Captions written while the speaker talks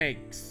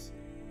Thanks.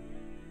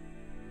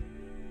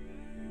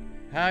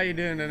 How you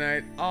doing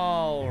tonight?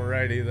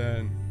 Alrighty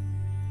then.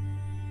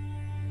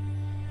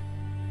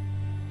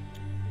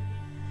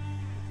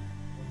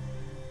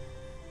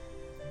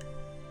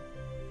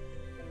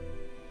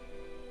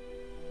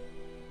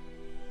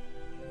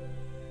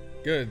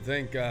 Good,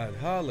 thank God.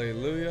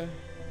 Hallelujah.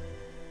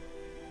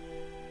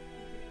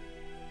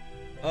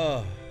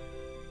 Oh,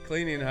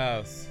 cleaning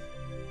house.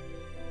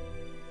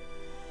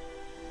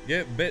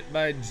 Get bit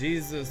by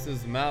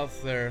Jesus's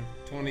mouth there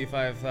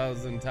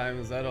 25,000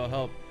 times. That'll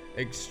help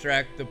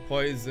extract the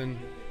poison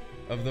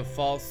of the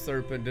false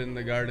serpent in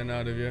the garden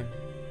out of you.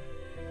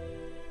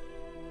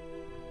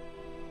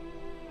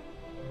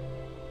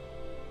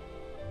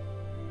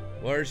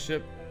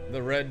 Worship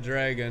the red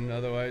dragon,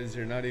 otherwise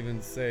you're not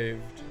even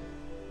saved.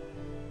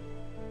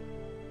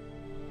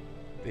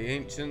 The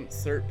ancient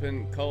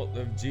serpent cult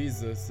of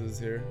Jesus is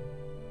here.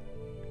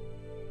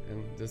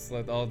 And just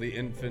let all the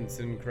infants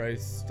in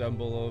Christ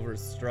stumble over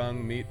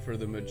strong meat for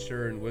the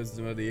mature and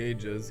wisdom of the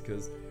ages,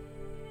 because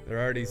they're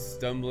already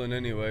stumbling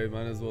anyway.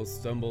 Might as well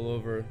stumble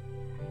over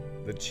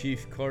the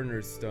chief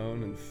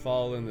cornerstone and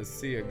fall in the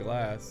sea of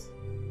glass.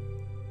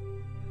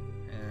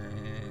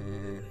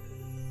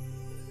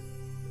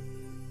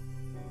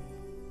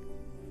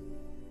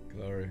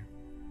 Glory.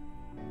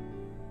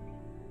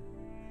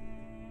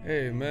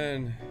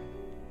 Amen.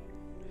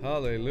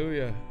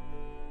 Hallelujah.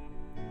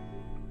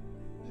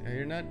 Yeah,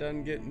 you're not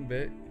done getting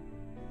bit.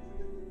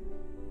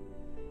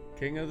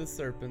 King of the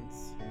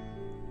serpents.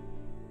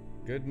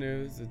 Good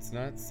news, it's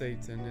not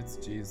Satan, it's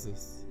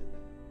Jesus.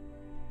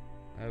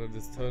 That'll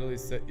just totally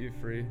set you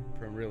free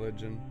from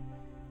religion,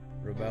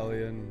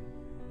 rebellion,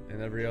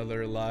 and every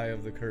other lie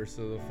of the curse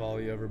of the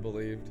fall you ever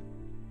believed.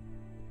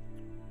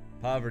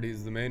 Poverty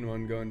is the main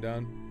one going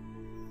down.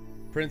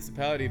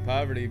 Principality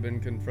poverty been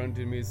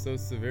confronting me so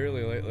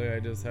severely lately, I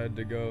just had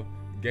to go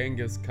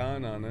Genghis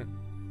Khan on it.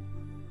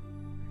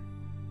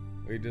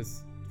 We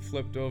just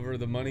flipped over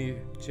the money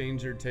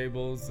changer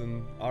tables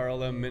in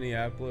RLM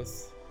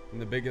Minneapolis in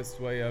the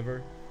biggest way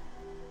ever.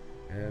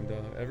 And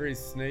every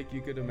snake you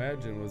could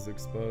imagine was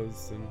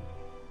exposed, and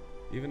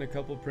even a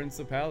couple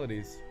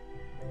principalities.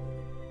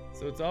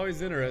 So it's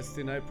always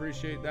interesting, I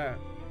appreciate that.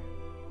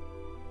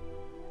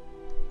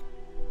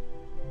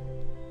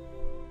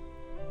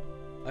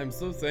 I'm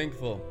so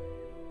thankful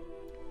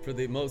for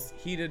the most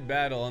heated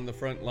battle on the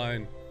front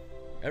line.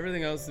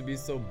 Everything else would be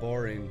so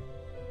boring.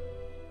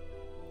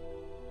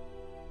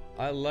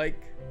 I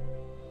like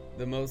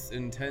the most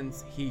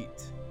intense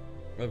heat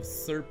of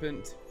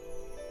serpent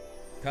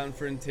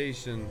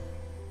confrontation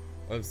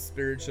of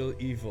spiritual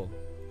evil.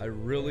 I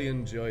really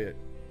enjoy it.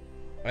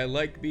 I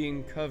like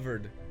being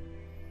covered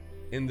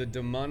in the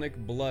demonic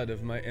blood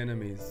of my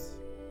enemies.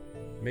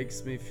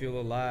 Makes me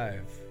feel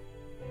alive.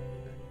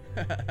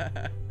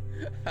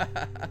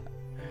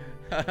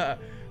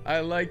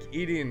 I like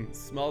eating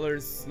smaller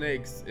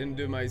snakes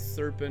into my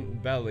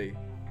serpent belly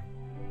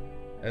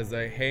as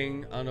I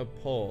hang on a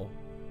pole,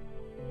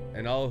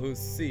 and all who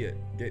see it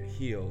get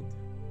healed.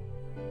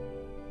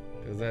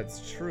 Because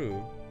that's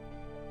true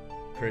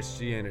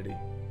Christianity.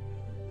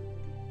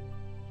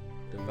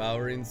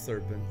 Devouring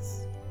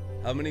serpents.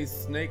 How many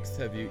snakes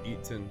have you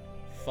eaten,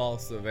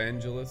 false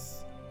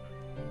evangelists?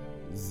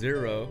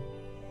 0.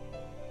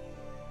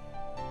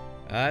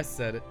 I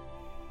said it.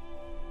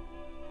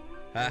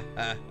 Ha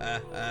ha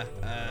ha ha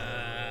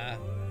ha.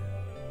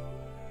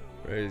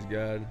 Praise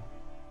God.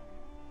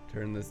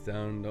 Turn this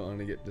down. Don't want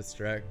to get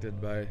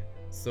distracted by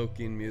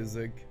soaking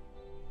music.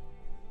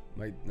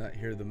 Might not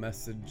hear the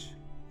message.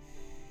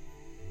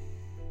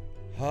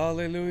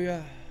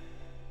 Hallelujah.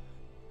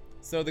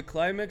 So the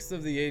climax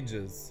of the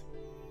ages.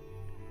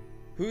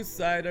 Whose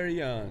side are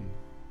you on?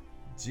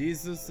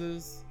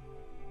 Jesus's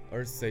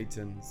or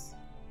Satan's?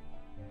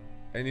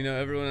 And you know,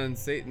 everyone on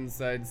Satan's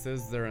side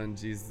says they're on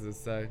Jesus'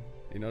 side.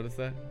 You notice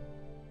that?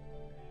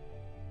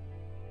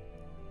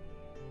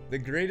 The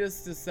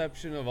greatest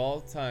deception of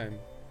all time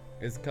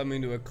is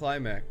coming to a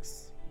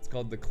climax. It's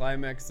called the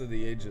climax of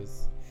the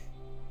ages.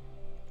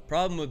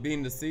 Problem with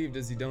being deceived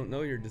is you don't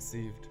know you're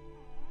deceived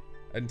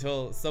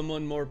until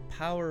someone more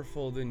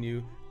powerful than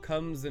you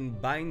comes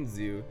and binds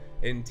you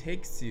and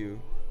takes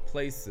you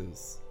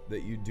places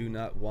that you do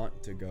not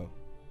want to go.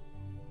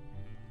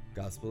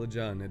 Gospel of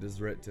John, it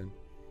is written.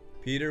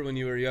 Peter, when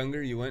you were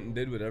younger, you went and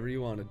did whatever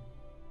you wanted.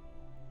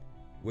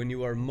 When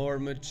you are more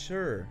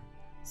mature,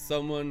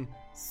 someone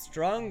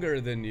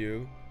stronger than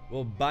you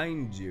will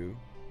bind you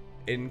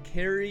and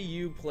carry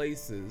you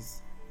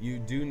places you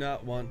do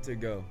not want to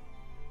go.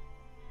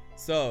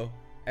 So,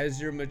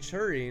 as you're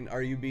maturing,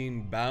 are you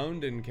being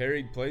bound and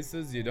carried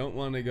places you don't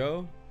want to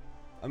go?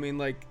 I mean,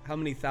 like, how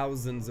many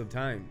thousands of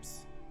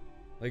times?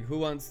 Like, who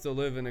wants to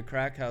live in a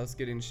crack house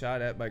getting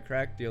shot at by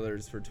crack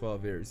dealers for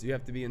 12 years? You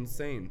have to be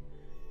insane.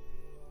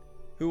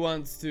 Who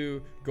wants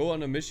to go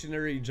on a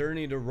missionary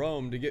journey to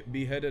Rome to get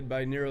beheaded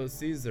by Nero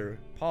Caesar?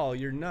 Paul,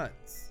 you're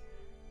nuts.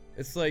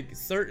 It's like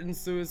certain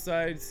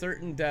suicide,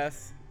 certain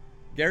death,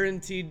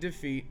 guaranteed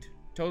defeat,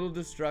 total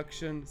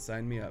destruction.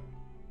 Sign me up.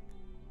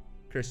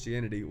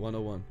 Christianity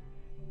 101.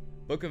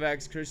 Book of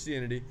Acts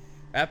Christianity,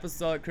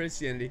 apostolic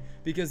Christianity,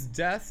 because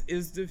death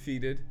is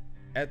defeated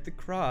at the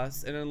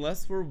cross, and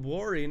unless we're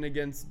warring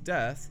against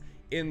death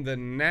in the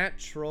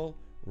natural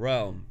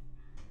realm,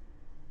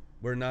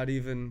 we're not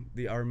even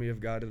the army of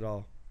God at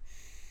all.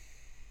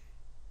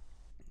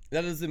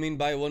 That doesn't mean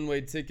buy a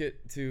one-way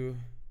ticket to,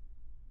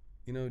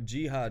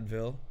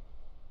 Jihadville.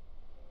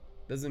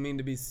 Doesn't mean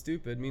to be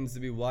stupid. It means to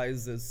be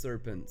wise as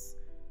serpents.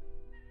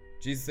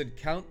 Jesus said,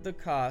 count the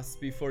cost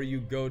before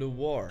you go to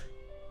war.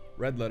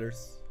 Red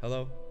letters.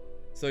 Hello?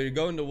 So you're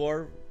going to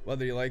war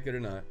whether you like it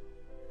or not.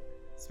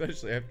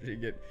 Especially after you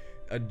get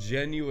a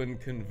genuine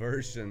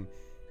conversion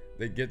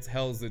that gets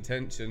hell's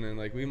attention,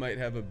 and we might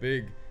have a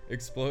big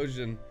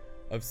explosion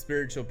of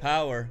spiritual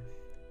power,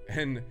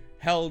 and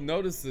hell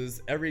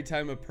notices every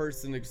time a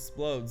person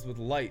explodes with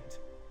light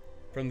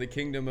from the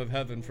kingdom of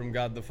heaven, from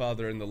God the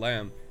Father and the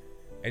Lamb,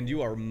 and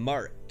you are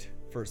marked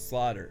for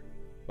slaughter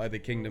by the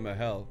kingdom of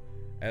hell,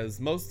 as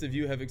most of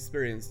you have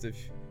experienced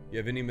if you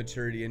have any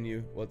maturity in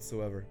you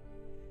whatsoever.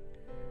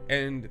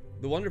 And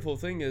the wonderful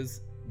thing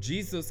is,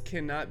 Jesus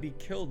cannot be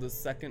killed a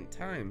second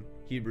time,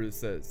 Hebrews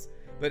says.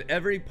 But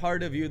every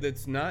part of you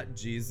that's not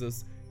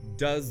Jesus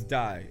does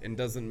die and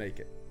doesn't make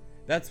it.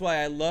 That's why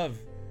I love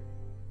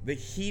the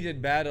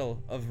heated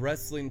battle of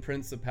wrestling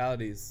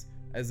principalities,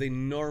 as a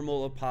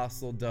normal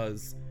apostle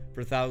does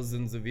for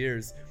thousands of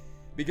years.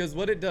 Because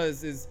what it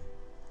does is,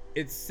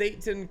 it's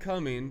Satan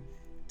coming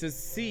to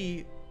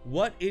see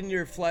what in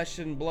your flesh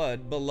and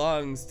blood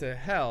belongs to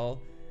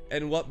hell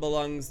and what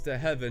belongs to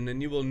heaven,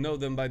 and you will know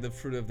them by the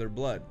fruit of their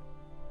blood.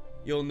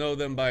 You'll know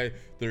them by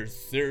their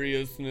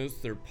seriousness,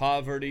 their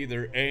poverty,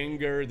 their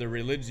anger, their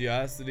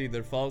religiosity,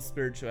 their false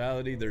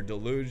spirituality, their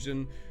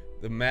delusion,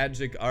 the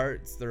magic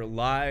arts, their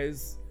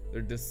lies,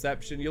 their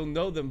deception. You'll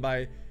know them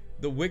by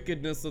the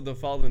wickedness of the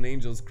fallen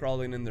angels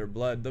crawling in their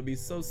blood. They'll be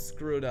so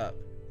screwed up.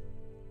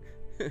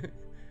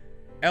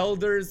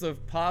 Elders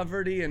of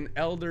poverty and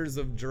elders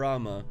of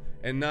drama,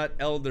 and not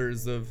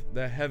elders of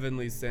the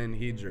heavenly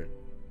Sanhedrin,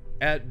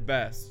 at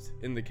best,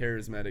 in the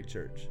charismatic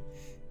church.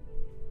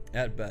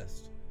 At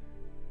best.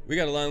 We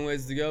got a long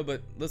ways to go,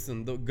 but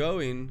listen, the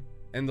going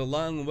and the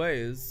long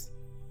ways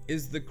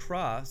is the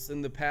cross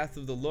and the path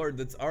of the Lord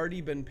that's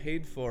already been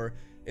paid for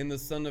in the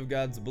Son of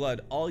God's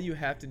blood. All you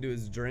have to do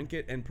is drink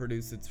it and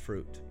produce its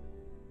fruit.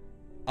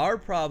 Our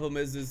problem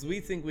is we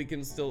think we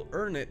can still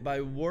earn it by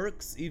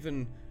works,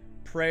 even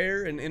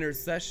prayer and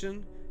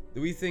intercession.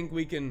 We think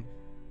we can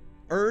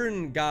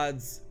earn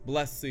God's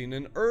blessing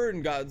and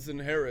earn God's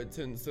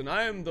inheritance, and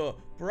I am the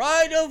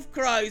bride of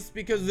Christ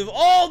because of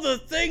all the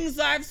things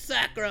I've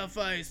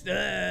sacrificed.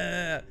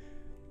 No,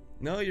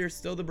 you're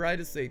still the bride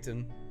of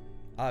Satan,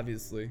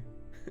 obviously.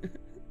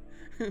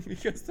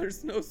 Because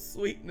there's no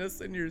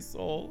sweetness in your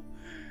soul.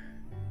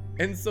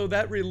 And so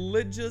that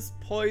religious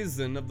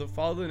poison of the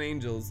fallen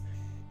angels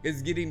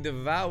is getting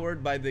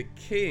devoured by the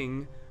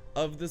king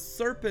of the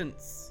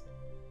serpents.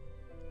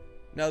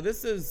 Now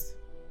this is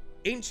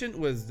ancient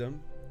wisdom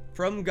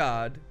from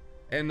God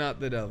and not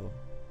the devil.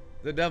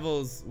 The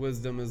devil's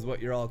wisdom is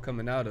what you're all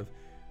coming out of.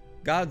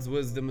 God's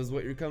wisdom is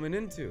what you're coming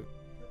into.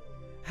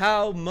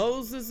 How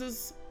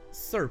Moses'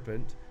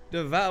 serpent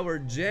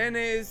devoured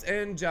Jannes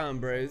and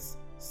Jambres,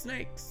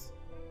 snakes.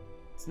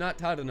 It's not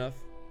taught enough.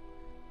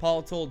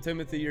 Paul told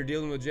Timothy, you're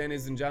dealing with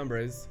Jannes and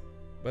Jambres,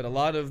 but a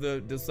lot of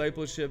the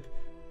discipleship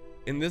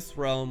in this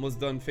realm was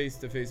done face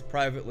to face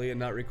privately and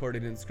not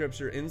recorded in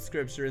Scripture. In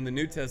Scripture, in the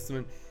New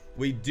Testament,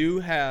 we do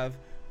have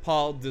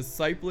Paul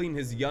discipling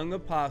his young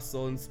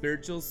apostle and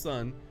spiritual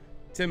son,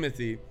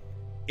 Timothy,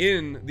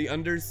 in the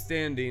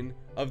understanding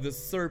of the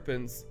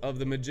serpents of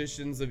the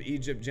magicians of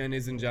Egypt,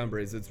 Jannes and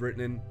Jambres. It's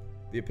written in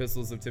the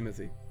epistles of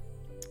Timothy.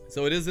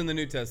 So it is in the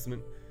New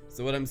Testament.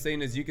 So what I'm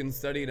saying is you can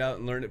study it out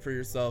and learn it for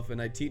yourself, and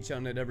I teach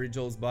on it every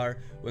Joel's Bar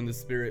when the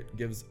Spirit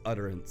gives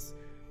utterance.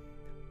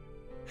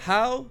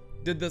 How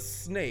did the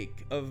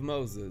snake of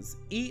Moses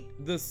eat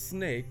the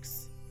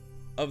snakes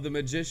of the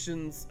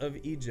magicians of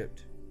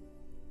Egypt?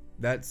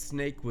 That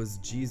snake was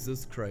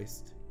Jesus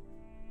Christ.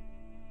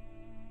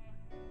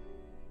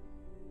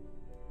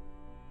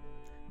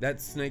 That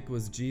snake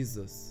was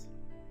Jesus.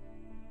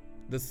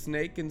 The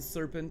snake and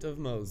serpent of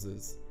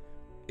Moses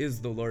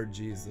is the Lord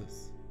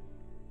Jesus.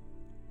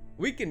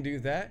 We can do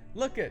that.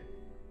 Look it.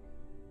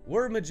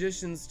 We're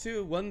magicians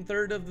too.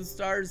 1/3 of the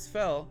stars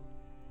fell.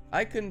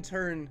 I can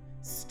turn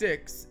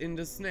sticks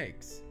into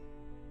snakes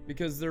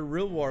because they're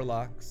real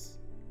warlocks.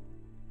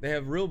 They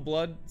have real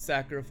blood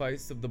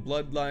sacrifice of the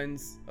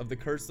bloodlines of the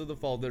curse of the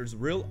fall. There's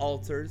real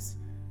altars,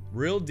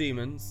 real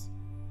demons,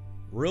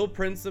 real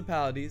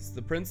principalities,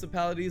 the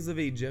principalities of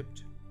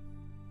Egypt.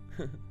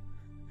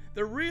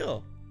 They're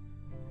real.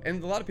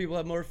 And a lot of people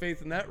have more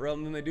faith in that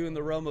realm than they do in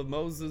the realm of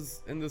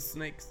Moses and the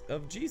snakes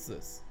of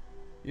Jesus.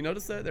 You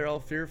notice that? They're all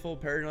fearful,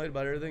 paranoid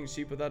about everything,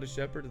 sheep without a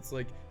shepherd. It's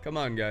like, come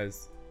on,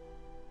 guys.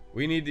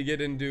 We need to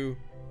get into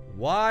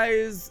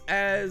wise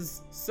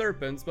as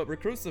serpents, but we're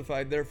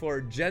crucified,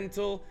 therefore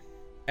gentle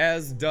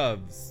as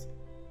doves.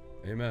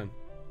 Amen.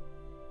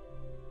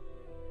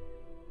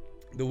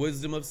 The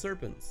wisdom of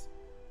serpents.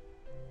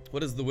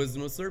 What is the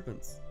wisdom of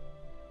serpents?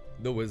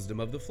 the wisdom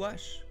of the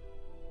flesh.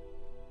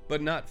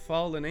 But not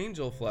fallen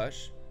angel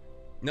flesh,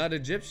 not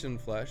Egyptian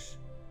flesh.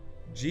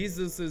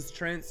 Jesus'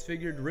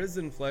 transfigured,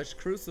 risen flesh,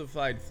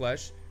 crucified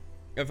flesh.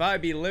 If I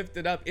be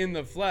lifted up in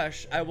the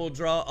flesh, I will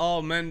draw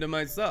all men to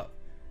myself.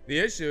 The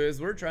issue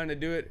is we're trying to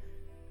do it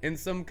in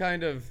some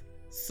kind of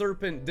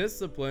serpent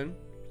discipline,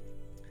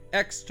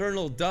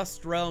 external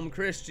dust realm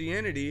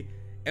Christianity,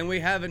 and we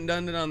haven't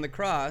done it on the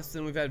cross,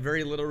 and we've had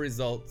very little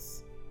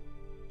results.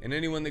 And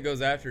anyone that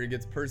goes after it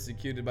gets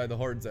persecuted by the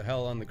hordes of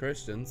hell on the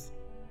Christians,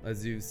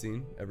 as you've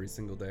seen every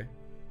single day.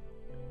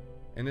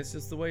 And it's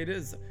just the way it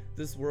is.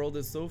 This world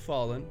is so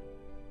fallen,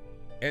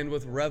 and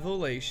with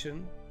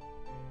revelation,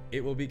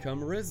 it will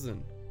become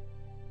risen.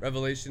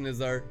 Revelation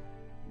is our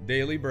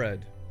daily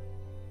bread.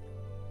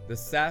 The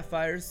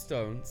sapphire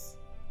stones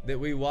that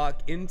we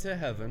walk into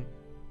heaven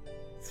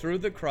through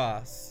the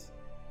cross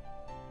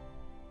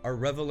are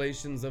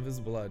revelations of his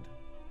blood.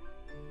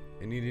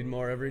 And you need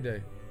more every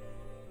day.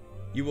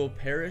 You will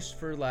perish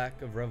for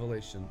lack of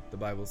revelation, the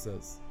Bible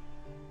says.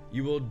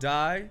 You will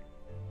die.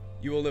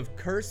 You will live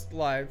cursed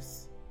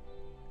lives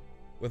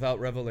without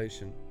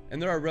revelation.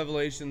 And there are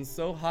revelations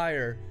so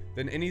higher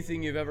than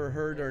anything you've ever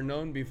heard or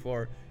known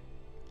before.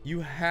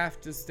 You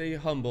have to stay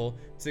humble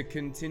to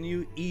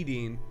continue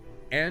eating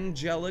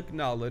angelic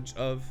knowledge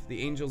of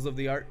the angels of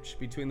the arch.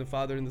 Between the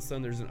Father and the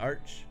Son, there's an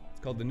arch. It's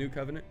called the New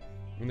Covenant.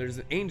 And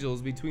there's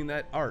angels between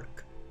that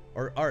ark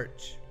or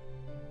arch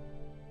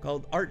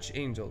called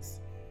archangels.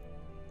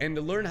 And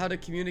to learn how to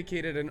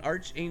communicate at an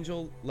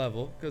archangel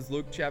level, because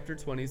Luke chapter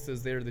 20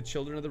 says they are the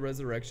children of the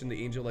resurrection,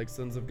 the angel-like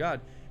sons of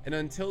God. And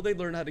until they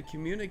learn how to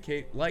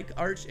communicate like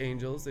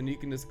archangels, and you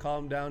can just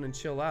calm down and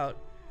chill out,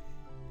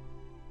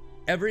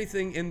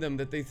 everything in them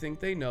that they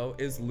think they know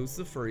is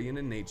Luciferian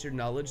in nature,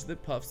 knowledge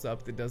that puffs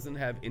up, that doesn't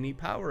have any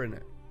power in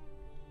it.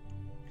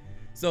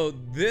 So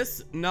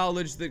this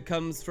knowledge that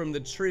comes from the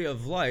tree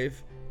of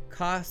life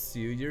costs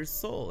you your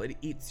soul. It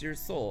eats your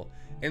soul.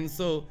 And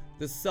so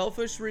the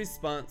selfish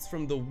response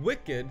from the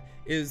wicked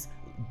is,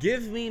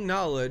 give me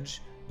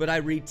knowledge, but I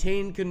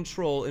retain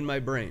control in my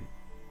brain.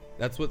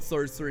 That's what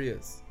sorcery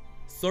is.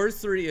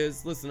 Sorcery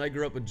is, listen, I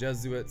grew up with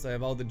Jesuits. I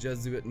have all the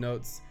Jesuit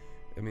notes.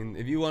 I mean,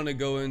 if you want to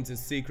go into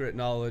secret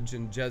knowledge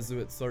and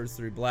Jesuit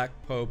sorcery, Black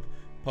Pope,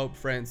 Pope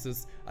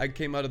Francis, I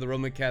came out of the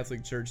Roman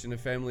Catholic Church in a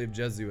family of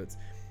Jesuits.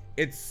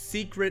 It's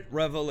secret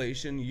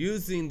revelation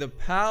using the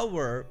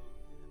power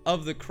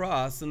of the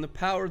cross and the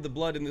power of the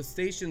blood and the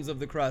stations of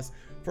the cross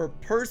for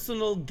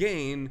personal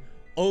gain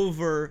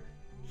over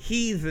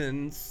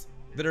heathens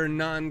that are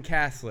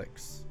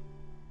non-Catholics.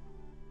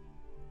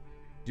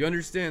 Do you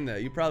understand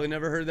that? You probably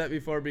never heard that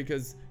before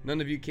because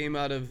none of you came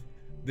out of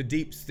the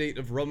deep state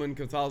of Roman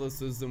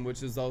Catholicism,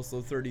 which is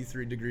also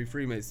 33-degree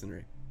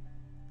Freemasonry.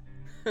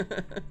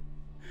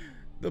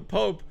 The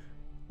Pope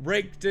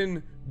raked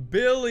in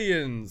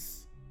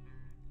billions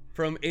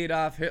from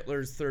Adolf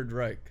Hitler's Third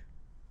Reich.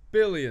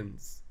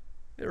 Billions.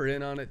 They were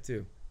in on it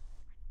too.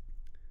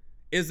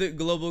 Is it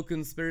global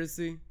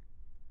conspiracy?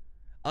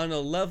 On a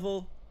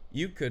level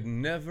you could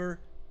never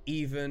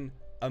even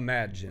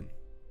imagine.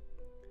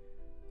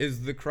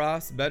 Is the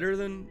cross better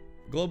than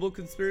global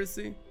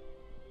conspiracy?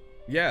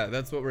 Yeah,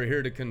 that's what we're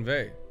here to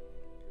convey.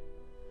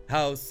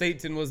 How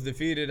Satan was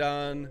defeated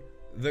on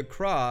the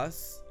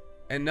cross,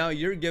 and now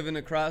you're given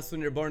a cross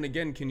when you're born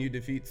again. Can you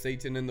defeat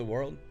Satan in the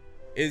world?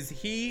 Is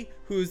he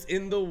who's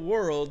in the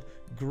world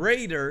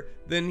greater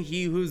than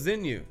he who's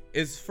in you?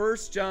 Is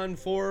 1 John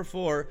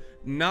 4:4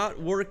 not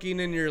working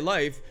in your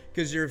life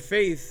because your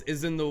faith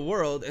is in the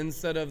world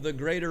instead of the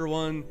greater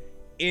one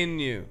in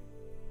you?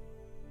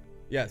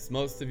 Yes,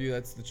 most of you,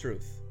 that's the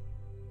truth.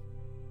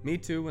 Me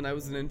too, when I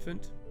was an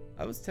infant,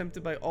 I was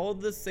tempted by all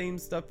the same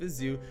stuff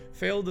as you,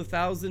 failed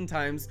 1,000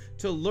 times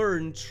to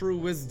learn true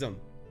wisdom.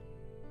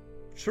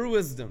 True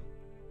wisdom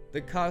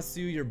that costs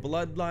you your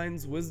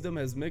bloodlines. Wisdom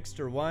as mixed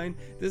or wine.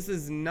 This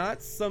is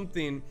not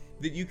something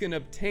that you can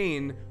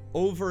obtain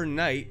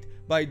overnight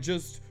by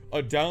just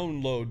a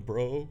download,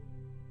 bro.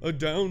 A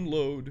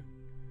download.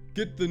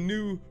 Get the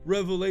new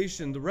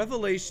revelation. The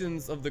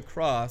revelations of the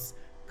cross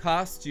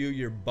cost you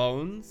your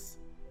bones,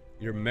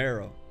 your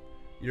marrow,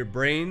 your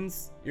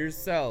brains, your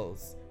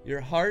cells,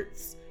 your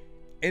hearts,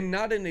 and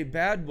not in a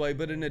bad way,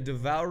 but in a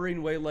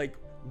devouring way, like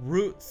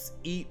roots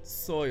eat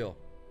soil.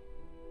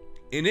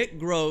 And it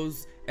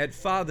grows at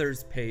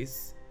Father's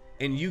pace,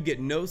 and you get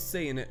no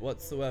say in it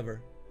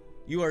whatsoever.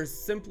 You are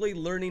simply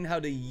learning how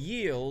to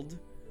yield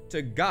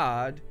to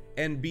God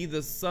and be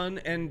the son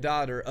and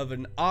daughter of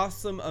an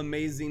awesome,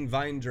 amazing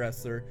vine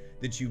dresser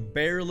that you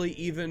barely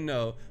even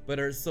know, but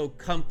are so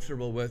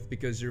comfortable with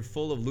because you're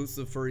full of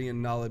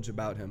Luciferian knowledge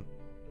about him.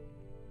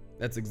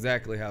 That's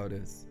exactly how it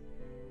is.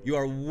 You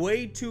are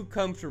way too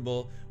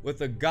comfortable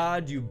with a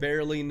God you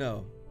barely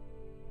know.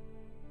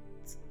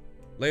 It's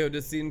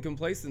Laodicean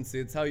complacency.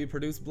 It's how you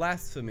produce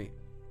blasphemy.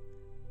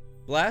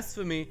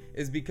 Blasphemy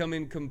is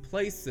becoming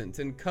complacent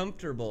and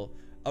comfortable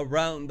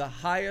around the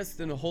highest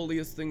and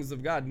holiest things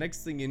of God.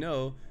 Next thing you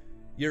know,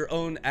 your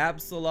own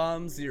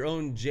Absaloms, your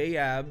own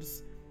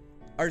Jabs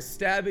are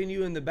stabbing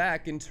you in the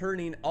back and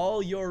turning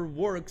all your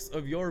works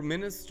of your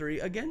ministry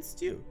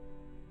against you.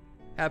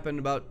 Happened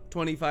about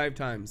 25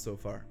 times so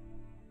far.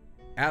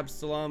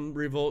 Absalom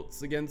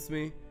revolts against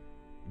me.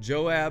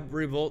 Joab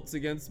revolts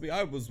against me.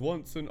 I was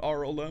once in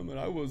RLM and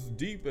I was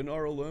deep in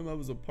RLM. I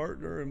was a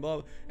partner and blah,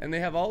 blah. And they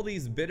have all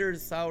these bitter,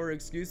 sour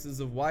excuses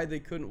of why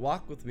they couldn't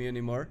walk with me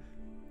anymore.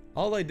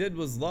 All I did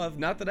was love.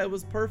 Not that I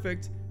was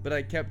perfect, but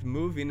I kept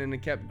moving and I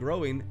kept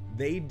growing.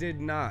 They did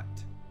not.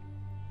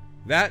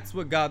 That's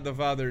what God the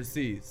Father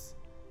sees.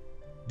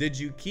 Did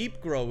you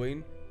keep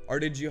growing, or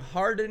did you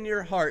harden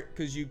your heart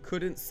because you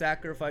couldn't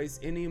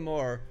sacrifice any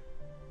more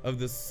of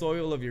the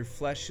soil of your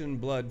flesh and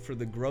blood for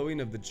the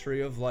growing of the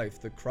tree of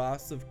life, the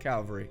cross of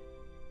Calvary?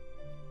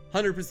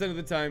 100% of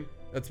the time,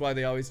 that's why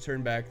they always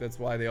turn back. That's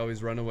why they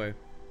always run away.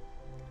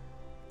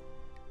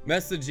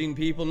 Messaging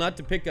people, not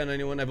to pick on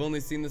anyone, I've only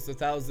seen this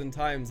 1,000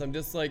 times. I'm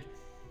just like,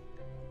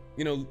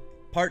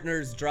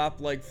 partners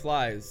drop like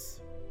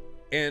flies.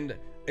 And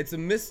it's a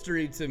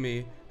mystery to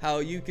me how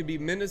you could be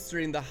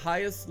ministering the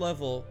highest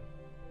level,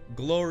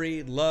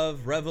 glory,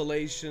 love,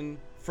 revelation,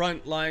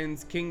 front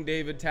lines, King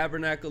David,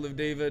 Tabernacle of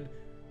David,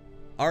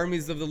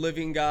 armies of the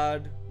living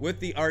God,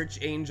 with the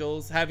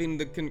archangels, having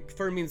the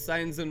confirming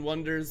signs and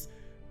wonders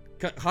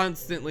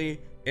constantly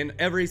in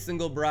every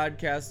single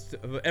broadcast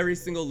of every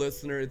single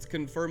listener. It's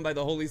confirmed by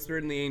the Holy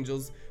Spirit and the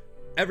angels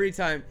every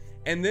time,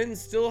 and then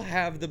still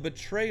have the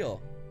betrayal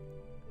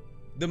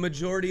the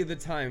majority of the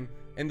time,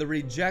 and the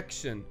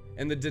rejection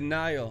and the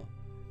denial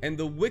and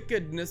the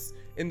wickedness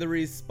in the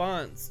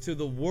response to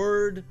the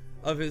word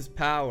of his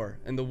power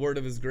and the word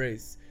of his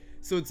grace.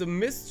 So it's a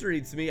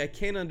mystery to me. I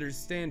can't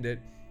understand it,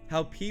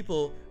 how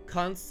people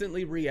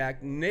constantly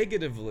react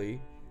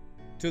negatively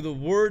to the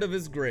word of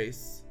his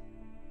grace,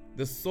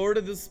 the sword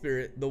of the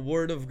Spirit, the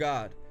word of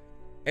God.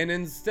 And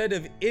instead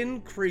of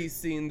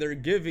increasing their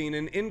giving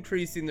and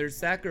increasing their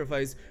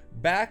sacrifice,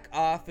 back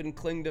off and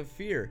cling to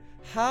fear.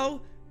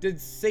 How did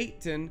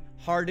Satan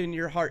harden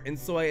your heart? And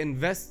so I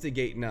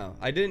investigate now.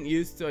 I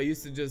used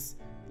to just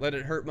let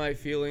it hurt my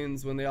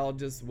feelings when they all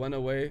just went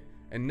away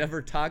and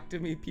never talked to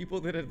me, people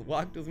that had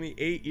walked with me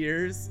 8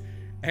 years.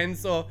 And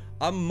so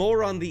I'm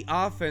more on the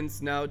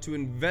offense now to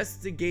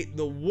investigate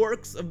the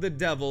works of the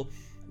devil.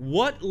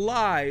 What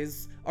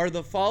lies are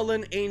the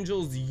fallen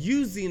angels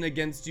using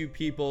against you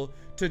people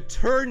to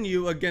turn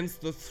you against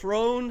the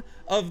throne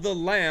of the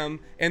Lamb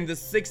and the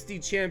 60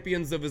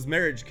 champions of his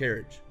marriage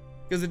carriage?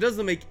 Because it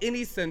doesn't make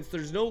any sense.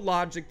 There's no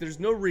logic. There's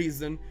no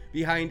reason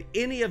behind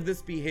any of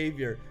this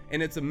behavior.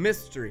 And it's a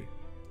mystery.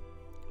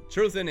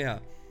 Truth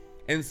anyhow.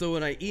 And so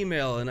when I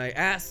email and I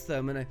ask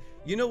them, and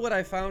you know what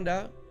I found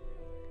out?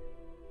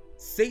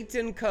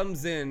 Satan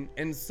comes in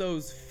and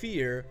sows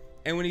fear.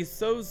 And when he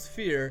sows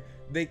fear,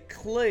 they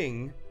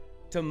cling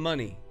to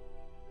money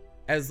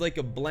as like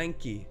a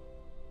blankie,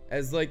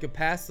 as like a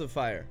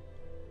pacifier.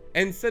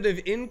 Instead of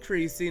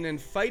increasing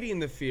and fighting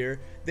the fear,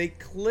 they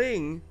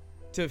cling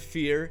to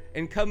fear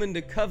and come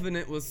into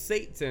covenant with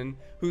Satan,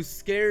 who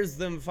scares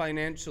them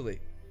financially.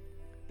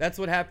 That's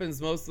what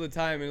happens most of the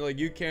time. And like,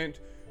 you can't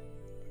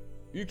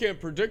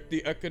predict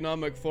the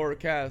economic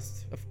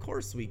forecast. Of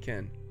course we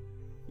can.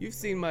 You've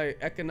seen my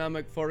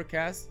economic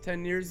forecast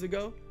 10 years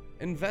ago.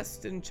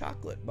 Invest in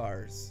chocolate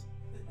bars.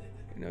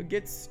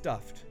 Get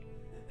stuffed.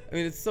 I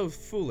mean, it's so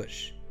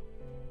foolish.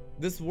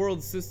 This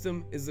world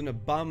system is an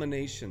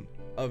abomination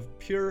of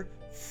pure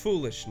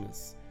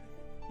foolishness.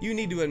 You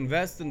need to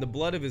invest in the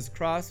blood of his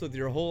cross with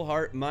your whole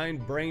heart,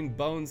 mind, brain,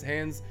 bones,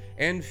 hands,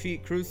 and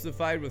feet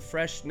crucified with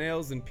fresh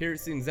nails and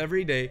piercings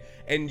every day,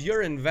 and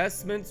your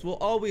investments will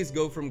always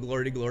go from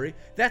glory to glory.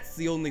 That's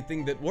the only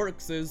thing that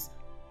works, is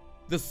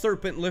the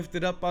serpent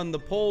lifted up on the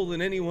pole,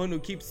 and anyone who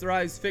keeps their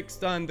eyes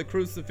fixed on the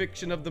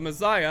crucifixion of the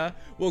Messiah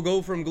will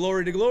go from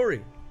glory to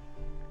glory.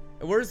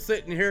 And we're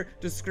sitting here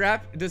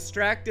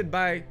distracted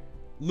by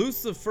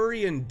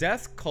Luciferian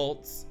death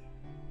cults,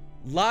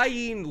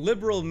 lying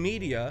liberal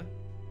media,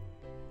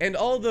 and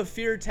all the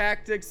fear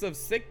tactics of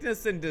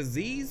sickness and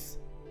disease.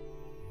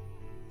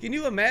 Can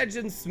you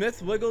imagine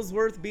Smith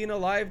Wigglesworth being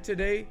alive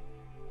today?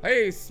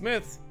 Hey,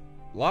 Smith,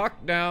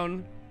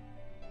 lockdown.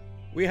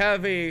 We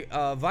have a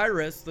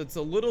virus that's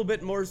a little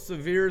bit more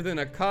severe than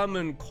a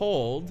common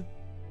cold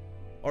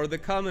or the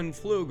common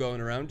flu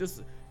going around.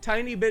 Just a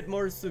tiny bit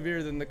more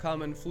severe than the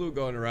common flu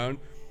going around.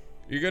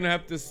 You're gonna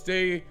have to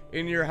stay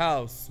in your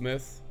house,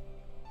 Smith.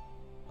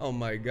 Oh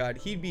my God,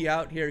 he'd be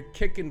out here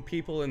kicking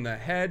people in the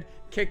head,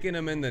 kicking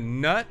them in the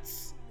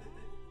nuts.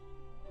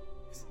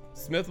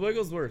 Smith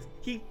Wigglesworth,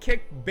 he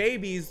kicked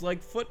babies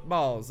like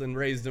footballs and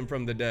raised them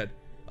from the dead.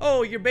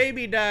 Oh, your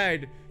baby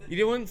died. You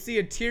didn't see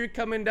a tear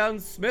coming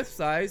down Smith's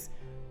eyes.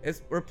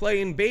 We're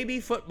playing baby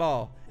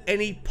football. And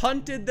he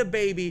punted the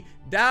baby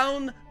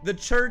down the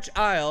church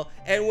aisle,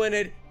 and when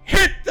it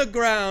hit the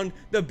ground,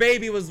 the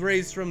baby was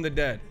raised from the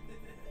dead.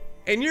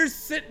 And you're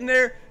sitting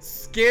there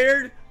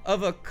scared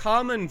of a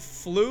common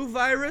flu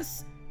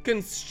virus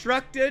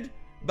constructed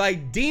by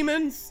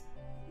demons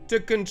to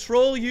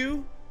control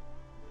you?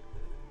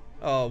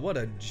 Oh, what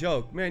a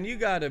joke. Man, you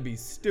gotta be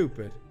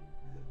stupid.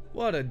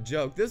 What a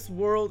joke. This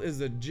world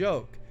is a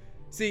joke.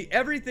 See,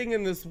 everything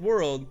in this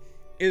world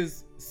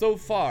is so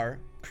far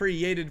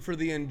created for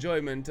the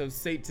enjoyment of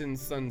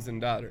Satan's sons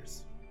and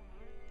daughters.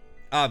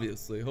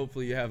 Obviously,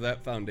 hopefully you have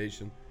that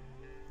foundation.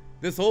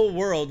 This whole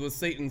world was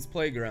Satan's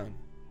playground.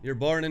 You're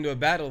born into a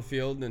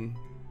battlefield and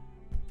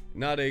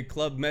not a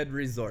Club Med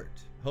resort.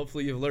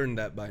 Hopefully you've learned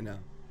that by now.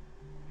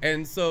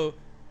 And so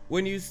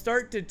when you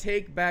start to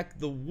take back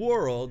the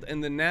world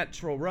and the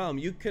natural realm,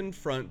 you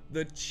confront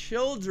the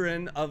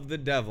children of the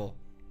devil.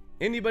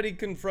 Anybody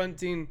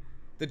confronting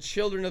the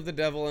children of the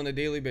devil on a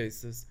daily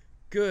basis?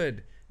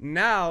 Good.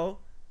 Now,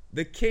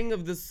 the king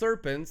of the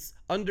serpents,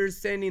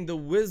 understanding the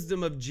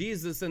wisdom of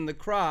Jesus and the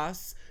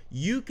cross,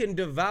 you can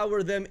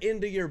devour them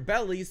into your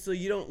belly so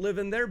you don't live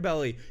in their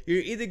belly. You're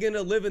either going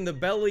to live in the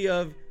belly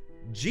of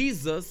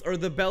Jesus or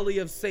the belly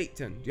of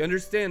Satan. Do you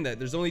understand that?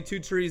 There's only two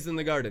trees in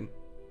the garden.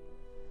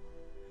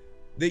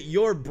 That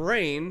your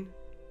brain,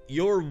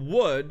 your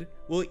wood,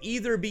 will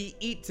either be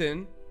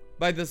eaten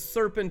by the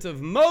serpent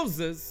of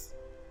Moses,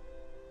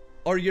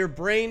 or your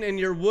brain and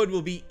your wood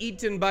will be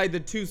eaten by the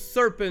two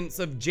serpents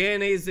of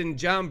Jannes and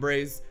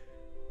Jambres,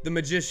 the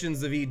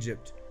magicians of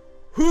Egypt.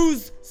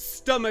 Whose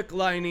stomach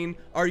lining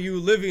are you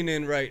living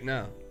in right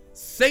now?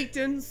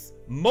 Satan's,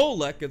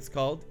 Molech it's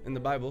called in the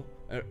Bible,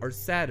 or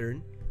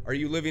Saturn. Are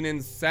you living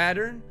in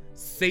Saturn,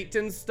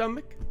 Satan's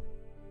stomach?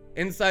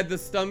 Inside the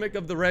stomach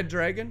of the red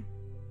dragon?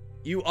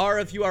 You are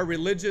if you are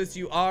religious,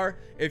 you are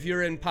if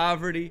you're in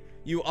poverty,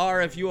 you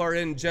are if you are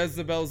in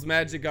Jezebel's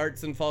magic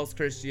arts and false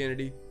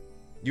Christianity.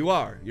 You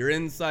are. You're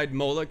inside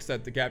Moloch,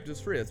 set the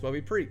captives free. That's why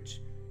we preach.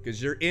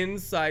 Because you're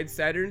inside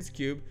Saturn's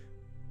cube.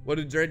 What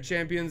do Dread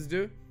Champions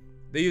do?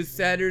 They use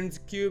Saturn's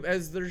cube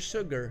as their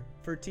sugar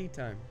for tea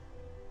time.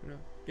 You know,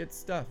 get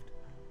stuffed.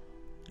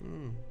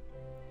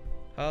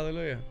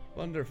 Hallelujah.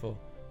 Wonderful.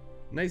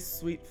 Nice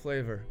sweet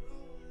flavor.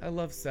 I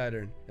love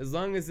Saturn. As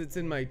long as it's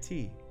in my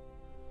tea.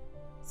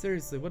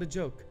 Seriously, what a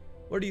joke.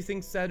 Where do you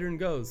think Saturn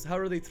goes? How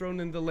are they thrown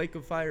in the lake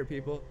of fire,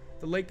 people?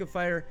 The lake of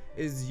fire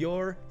is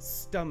your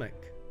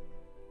stomach.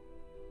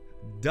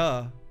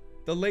 Duh.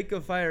 The lake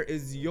of fire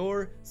is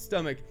your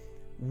stomach.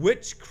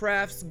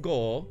 Witchcraft's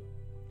goal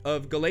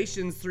of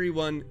Galatians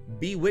 3:1,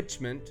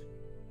 bewitchment,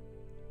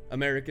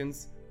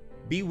 Americans,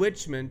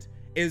 bewitchment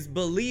is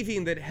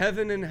believing that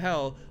heaven and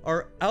hell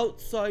are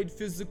outside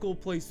physical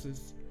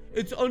places.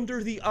 It's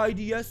under the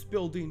IDS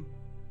building.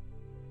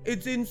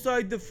 It's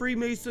inside the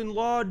Freemason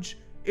Lodge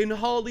in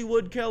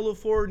Hollywood,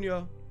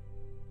 California.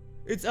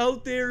 It's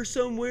out there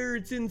somewhere.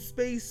 It's in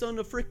space on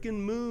a frickin'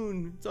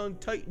 moon. It's on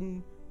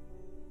Titan.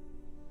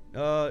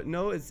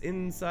 No, it's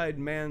inside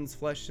man's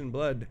flesh and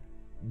blood.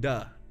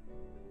 Duh.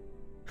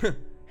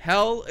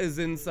 Hell is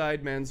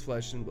inside man's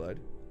flesh and blood.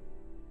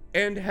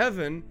 And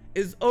heaven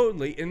is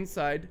only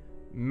inside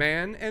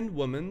man and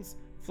woman's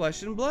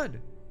flesh and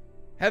blood.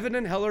 Heaven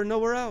and hell are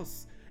nowhere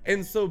else.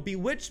 And so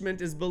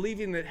bewitchment is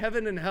believing that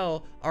heaven and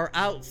hell are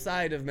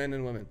outside of men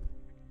and women.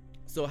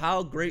 So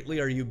how greatly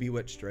are you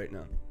bewitched right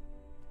now?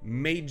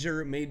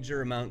 Major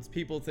amounts.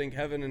 People think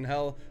heaven and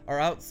hell are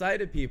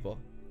outside of people.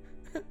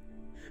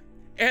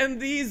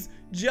 And these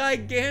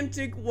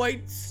gigantic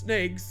white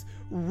snakes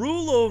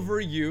rule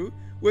over you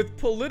with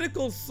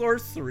political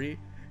sorcery,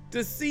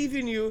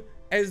 deceiving you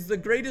as the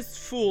greatest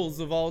fools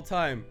of all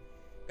time.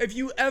 If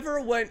you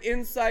ever went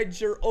inside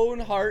your own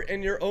heart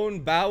and your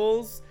own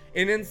bowels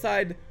and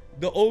inside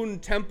the own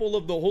temple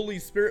of the Holy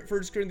Spirit,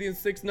 1 Corinthians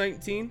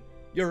 6:19,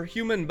 your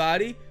human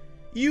body,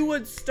 you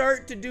would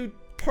start to do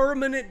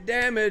permanent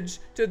damage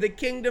to the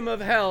kingdom of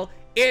hell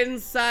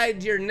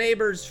inside your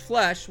neighbor's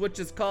flesh, which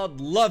is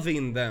called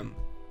loving them.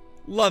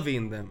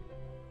 Loving them.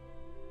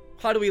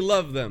 How do we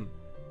love them?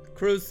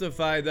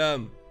 Crucify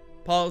them.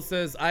 Paul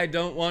says, I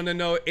don't want to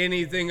know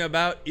anything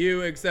about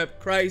you except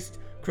Christ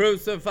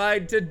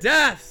crucified to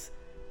death.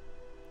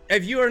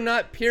 If you are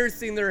not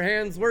piercing their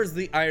hands, where's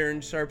the iron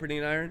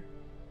sharpening iron?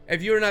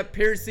 If you are not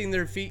piercing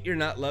their feet, you're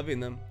not loving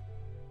them.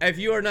 If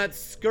you are not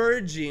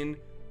scourging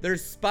their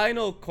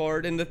spinal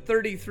cord in the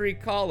 33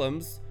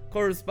 columns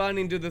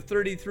corresponding to the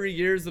 33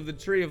 years of the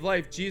tree of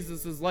life,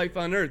 Jesus' life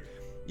on earth,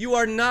 you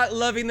are not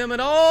loving them at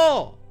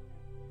all.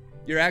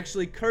 You're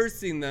actually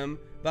cursing them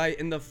by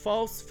in the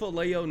false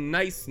phileo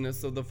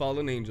niceness of the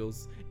fallen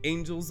angels,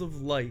 angels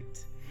of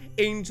light,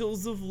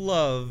 angels of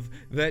love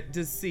that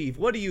deceive.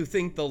 What do you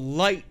think the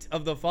light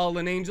of the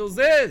fallen angels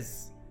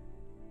is?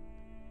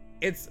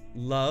 It's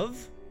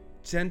love,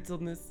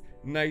 gentleness,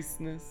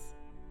 niceness.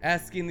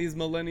 Asking these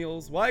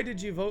millennials, why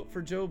did you vote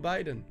for Joe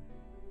Biden?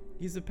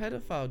 He's a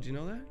pedophile, do you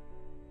know that?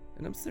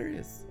 And I'm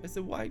serious. I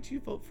said, why did you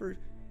vote for?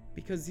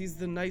 Because he's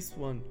the nice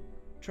one.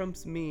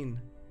 Trump's mean.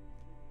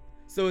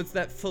 So it's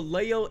that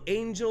phileo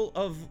angel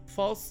of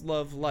false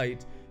love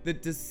light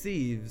that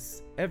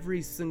deceives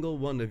every single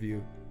one of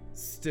you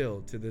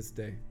still to this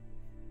day.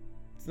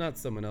 It's not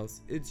someone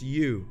else, it's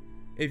you.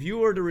 If you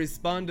were to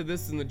respond to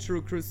this in the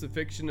true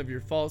crucifixion of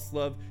your false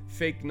love,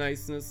 fake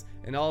niceness,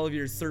 and all of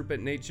your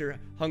serpent nature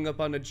hung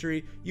up on a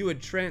tree, you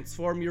would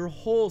transform your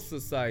whole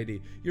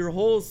society, your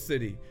whole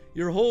city,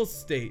 your whole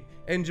state,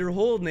 and your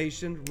whole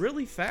nation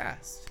really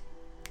fast.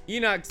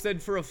 Enoch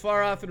said, for a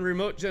far off and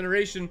remote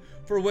generation,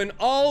 for when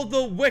all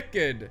the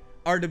wicked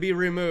are to be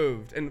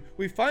removed. And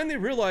we finally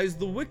realize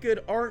the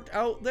wicked aren't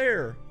out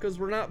there because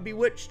we're not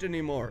bewitched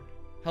anymore.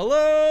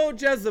 Hello,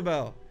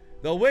 Jezebel.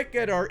 The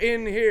wicked are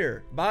in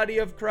here. Body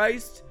of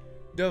Christ,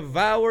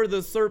 devour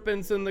the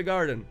serpents in the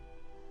garden.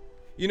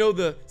 You know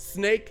the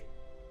snake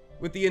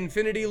with the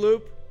infinity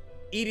loop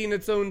eating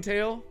its own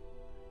tail?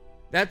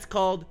 That's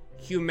called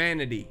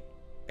humanity.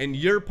 And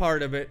you're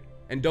part of it,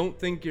 and don't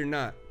think you're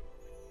not.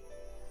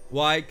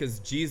 Why? Because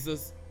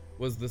Jesus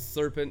was the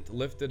serpent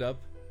lifted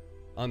up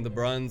on the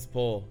bronze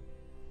pole.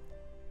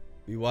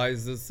 Be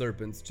wise as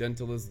serpents,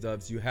 gentle as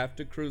doves. You have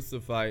to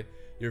crucify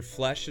your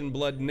flesh and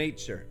blood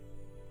nature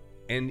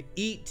and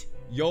eat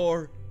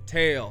your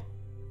tail.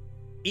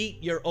 Eat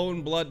your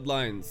own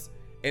bloodlines.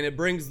 And it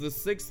brings the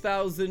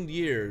 6,000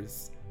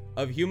 years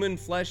of human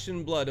flesh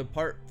and blood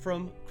apart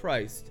from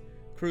Christ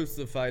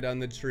crucified on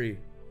the tree.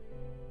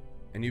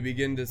 And you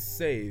begin to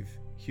save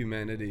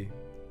humanity.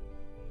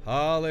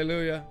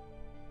 Hallelujah.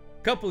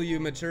 A couple of you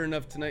mature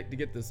enough tonight to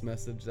get this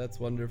message. That's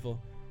wonderful.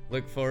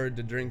 Look forward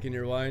to drinking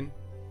your wine.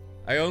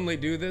 I only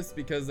do this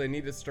because I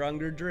need a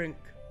stronger drink.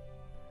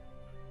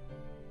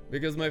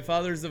 Because my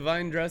father's a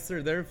vine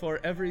dresser, therefore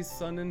every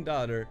son and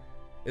daughter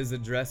is a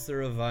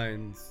dresser of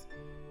vines.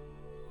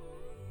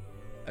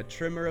 A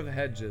trimmer of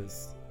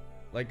hedges,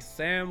 like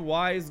Sam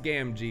Wise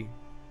Gamgee,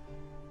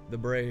 the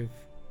brave.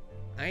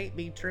 I ain't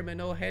be trimming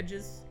no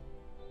hedges.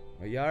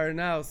 Well, you are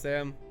now,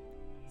 Sam.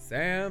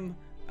 Sam,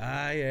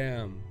 I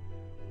am.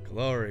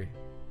 Glory.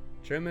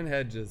 Trimming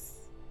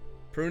hedges,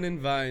 pruning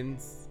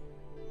vines,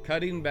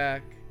 cutting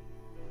back,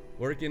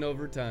 working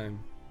overtime.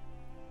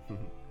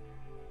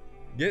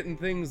 Getting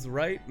things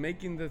right,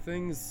 making the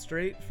things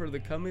straight for the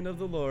coming of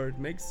the Lord,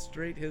 makes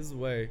straight his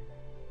way.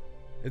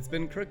 It's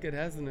been crooked,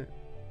 hasn't it?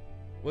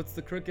 What's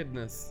the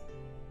crookedness?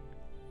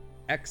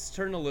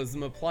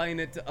 Externalism, applying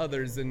it to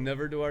others and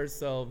never to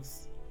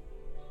ourselves.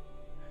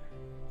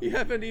 You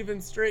haven't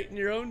even straightened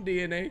your own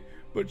DNA,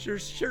 but you're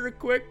sure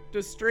quick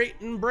to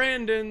straighten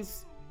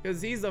Brandon's,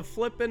 because he's a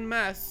flippin'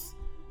 mess.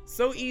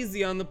 So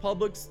easy on the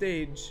public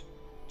stage,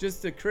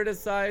 just to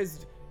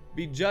criticize,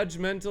 be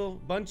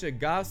judgmental, bunch of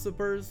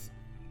gossipers.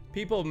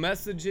 People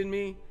messaging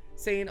me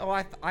saying, oh,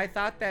 I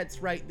thought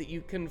that's right that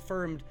you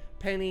confirmed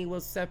Penny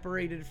was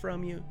separated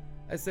from you.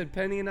 I said,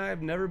 Penny and I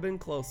have never been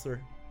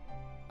closer.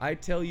 I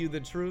tell you the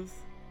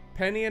truth,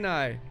 Penny and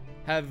I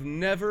have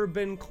never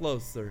been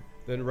closer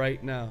than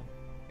right now.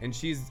 And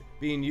she's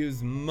being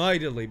used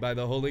mightily by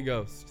the Holy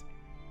Ghost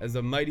as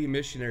a mighty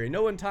missionary.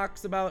 No one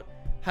talks about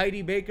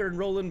Heidi Baker and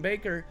Roland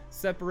Baker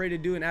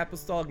separated doing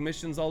apostolic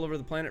missions all over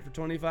the planet for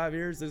 25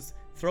 years. Just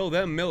throw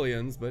them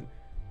millions, but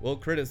we'll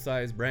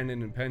criticize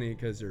Brandon and Penny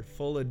because you're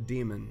full of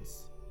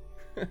demons.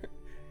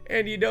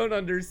 And you don't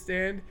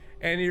understand,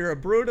 and you're a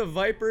brood of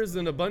vipers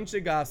and a bunch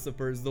of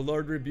gossipers. The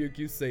Lord rebuke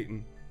you,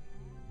 Satan.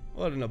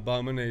 What an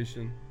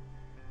abomination.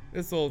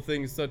 This whole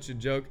thing's such a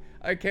joke.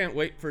 I can't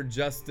wait for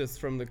justice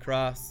from the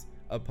cross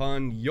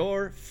upon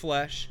your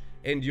flesh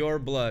and your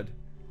blood.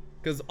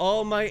 Because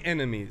all my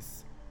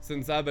enemies,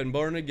 since I've been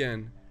born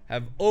again,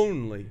 have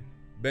only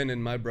been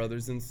in my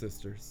brothers and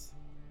sisters.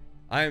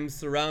 I am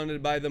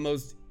surrounded by the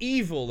most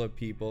evil of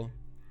people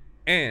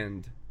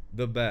and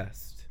the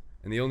best.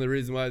 And the only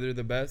reason why they're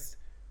the best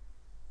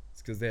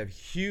is because they have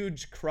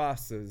huge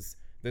crosses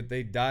that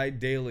they die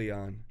daily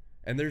on.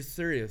 And they're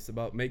serious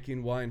about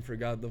making wine for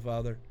God the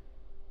Father.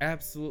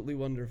 Absolutely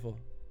wonderful.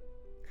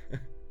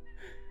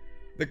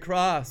 The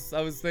cross.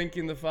 I was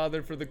thanking the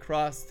Father for the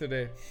cross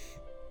today.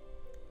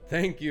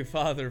 Thank you,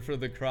 Father, for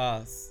the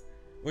cross.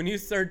 When you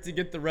start to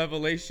get the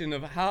revelation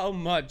of how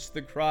much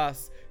the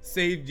cross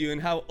saved you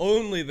and how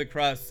only the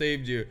cross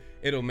saved you,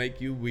 it'll make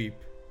you weep.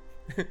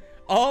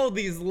 All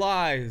these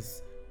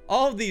lies,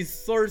 all these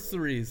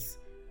sorceries,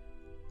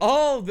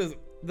 all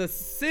the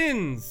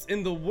sins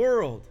in the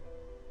world,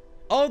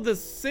 all the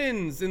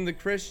sins in the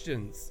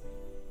Christians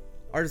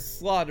are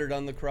slaughtered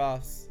on the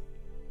cross.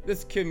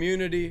 This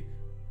community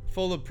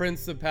full of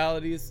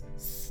principalities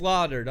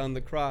slaughtered on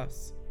the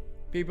cross.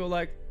 People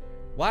like,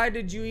 why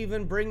did you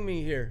even bring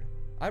me here?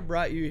 I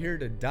brought you here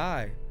to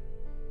die.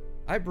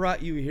 I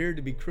brought you here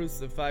to be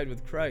crucified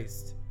with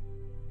Christ.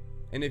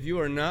 And if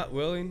you are not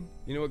willing,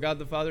 you know what God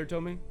the Father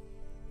told me?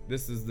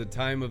 This is the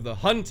time of the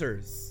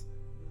hunters.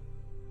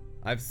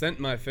 I've sent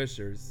my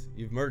fishers.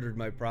 You've murdered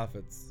my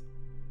prophets.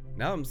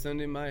 Now I'm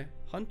sending my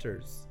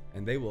hunters,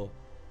 and they will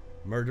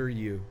murder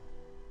you.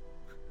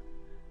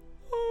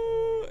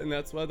 Oh, and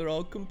that's why they're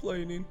all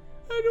complaining.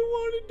 I don't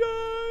want to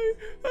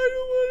die. I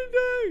don't want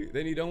to die.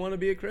 Then you don't want to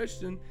be a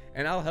Christian,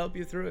 and I'll help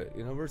you through it.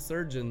 You know, we're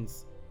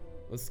surgeons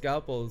with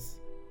scalpels.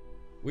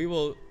 We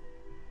will,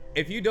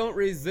 if you don't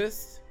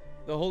resist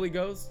the Holy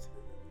Ghost,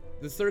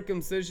 the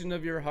circumcision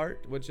of your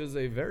heart, which is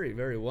a very,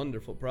 very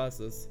wonderful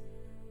process,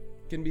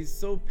 can be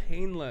so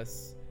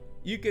painless.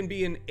 You can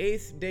be an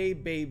 8th day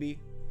baby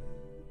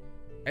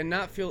and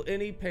not feel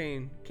any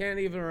pain. Can't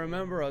even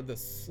remember the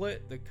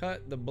slit, the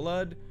cut, the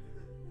blood,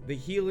 the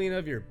healing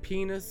of your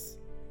penis.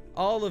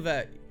 All of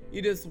that.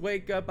 You just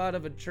wake up out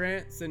of a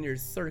trance and you're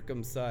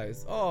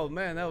circumcised. Oh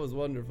man, that was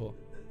wonderful.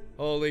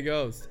 Holy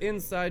Ghost,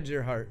 inside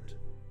your heart.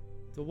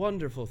 It's a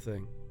wonderful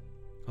thing.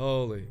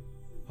 Holy,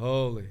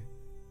 holy,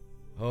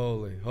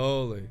 holy,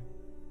 holy.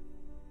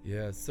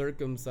 Yeah,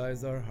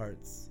 circumcise our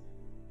hearts.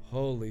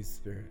 Holy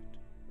Spirit.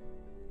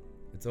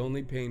 It's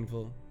only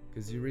painful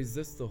because you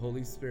resist the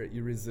Holy Spirit.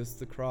 You resist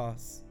the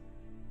cross.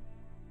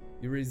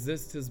 You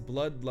resist his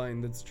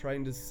bloodline that's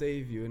trying to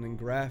save you and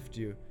engraft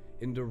you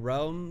into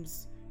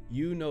realms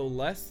you know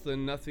less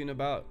than nothing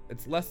about.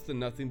 It's less than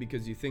nothing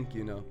because you think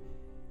you know.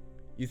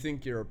 You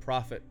think you're a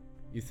prophet.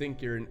 You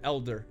think you're an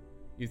elder.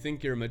 You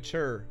think you're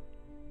mature.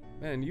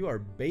 Man, you are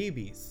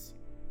babies.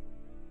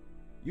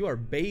 You are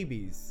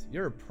babies.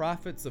 You're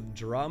prophets of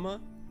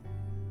drama,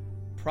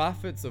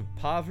 prophets of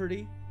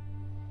poverty,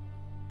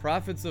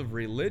 prophets of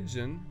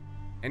religion,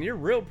 and you're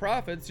real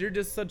prophets. You're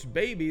just such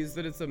babies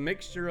that it's a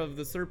mixture of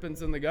the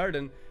serpents in the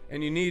garden,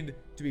 and you need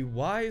to be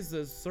wise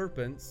as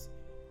serpents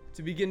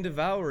to begin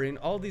devouring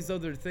all these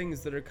other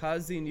things that are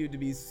causing you to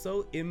be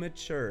so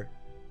immature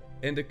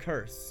and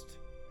accursed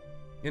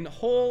in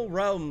whole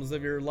realms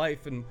of your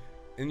life and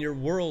in your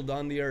world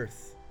on the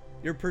earth.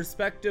 Your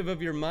perspective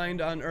of your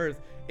mind on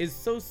earth is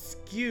so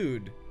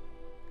skewed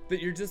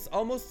that you're just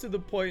almost to the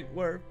point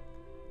where,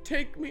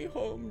 take me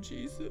home,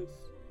 Jesus.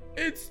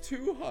 It's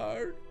too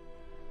hard.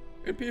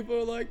 And people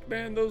are like,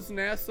 man, those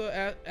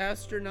NASA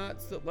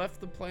astronauts that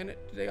left the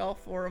planet today, all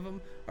 4 of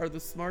them, are the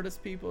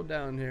smartest people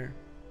down here.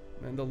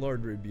 Man, the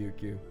Lord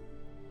rebuke you.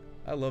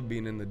 I love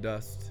being in the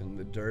dust and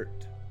the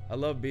dirt. I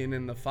love being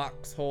in the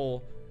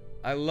foxhole.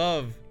 I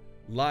love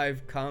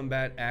live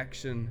combat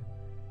action.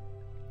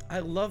 I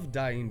love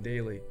dying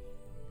daily.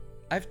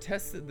 I've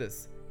tested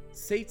this.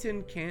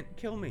 Satan can't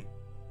kill me.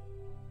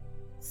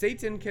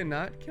 Satan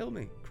cannot kill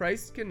me.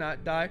 Christ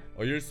cannot die.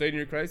 Oh, you're saying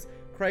you're Christ?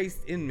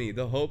 Christ in me,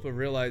 the hope of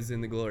realizing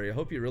the glory. I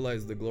hope you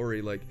realize the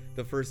glory like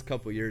the first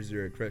couple years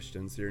you're a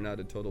Christian, so you're not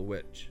a total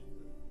witch.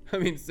 I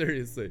mean,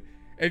 seriously.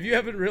 If you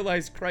haven't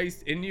realized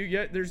Christ in you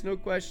yet, there's no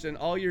question.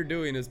 All you're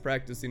doing is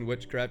practicing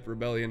witchcraft,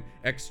 rebellion,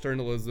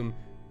 externalism,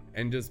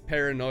 and just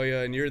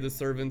paranoia, and you're the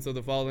servants of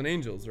the fallen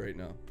angels right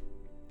now.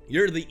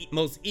 You're the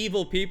most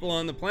evil people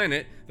on the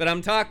planet that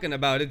I'm talking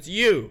about. It's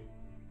you.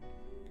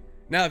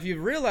 Now, if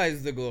you've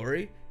realized the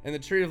glory and the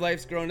tree of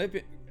life's grown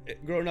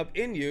up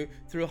in you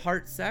through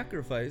heart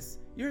sacrifice,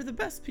 you're the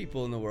best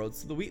people in the world.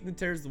 So the wheat and the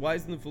tares, the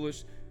wise and the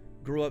foolish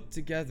grow up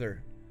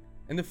together.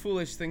 And the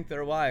foolish think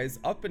they're wise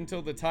up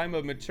until the time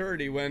of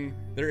maturity when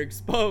they're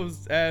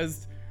exposed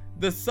as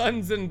the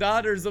sons and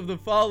daughters of the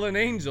fallen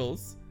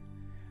angels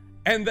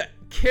and the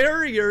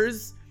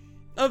carriers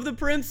of the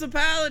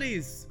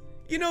principalities.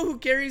 You know who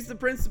carries the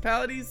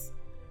principalities?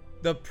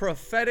 The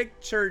prophetic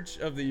church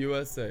of the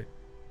USA.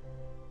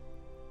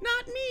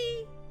 Not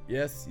me.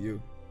 Yes,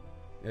 you.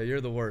 Yeah,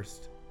 you're the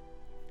worst.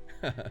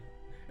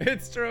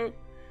 It's true.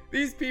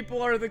 These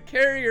people are the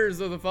carriers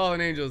of the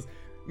fallen angels.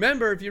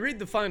 Remember, if you read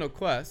the final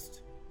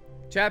quest,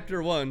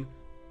 chapter 1,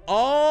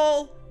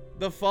 all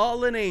the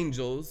fallen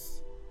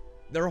angels,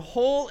 their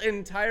whole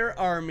entire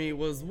army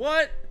was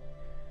what?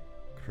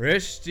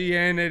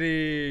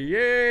 Christianity.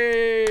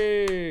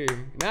 Yay!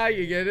 Now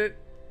you get it.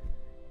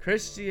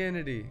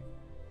 Christianity.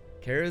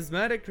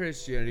 Charismatic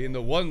Christianity. And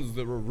the ones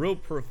that were real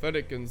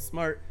prophetic and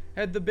smart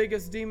had the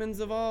biggest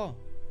demons of all.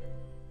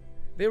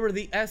 They were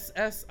the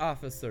SS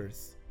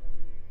officers,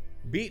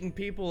 beating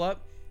people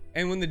up.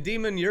 And when the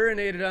demon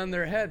urinated on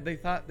their head, they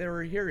thought they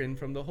were hearing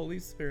from the Holy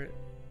Spirit.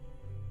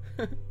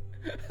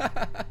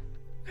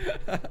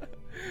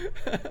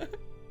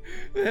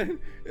 Man,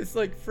 it's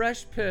like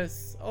fresh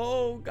piss.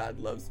 Oh, God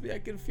loves me. I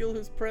can feel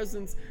his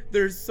presence.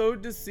 They're so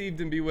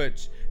deceived and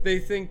bewitched. They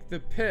think the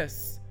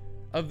piss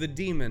of the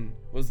demon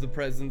was the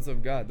presence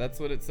of God. That's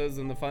what it says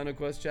in the final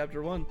quest,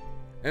 chapter 1.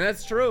 And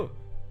that's true.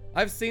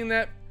 I've seen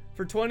that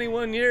for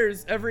 21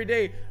 years every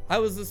day. I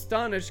was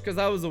astonished because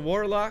I was a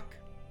warlock,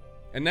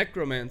 a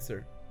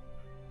necromancer.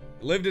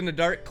 Lived in a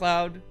dark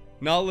cloud,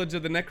 knowledge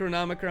of the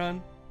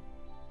Necronomicon,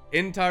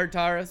 in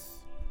Tartarus,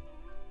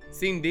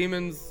 seen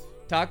demons,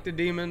 talked to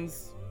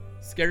demons,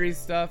 scary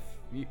stuff.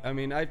 I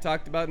mean, I've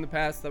talked about in the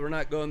past that we're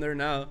not going there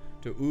now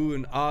to ooh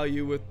and ah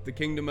you with the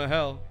kingdom of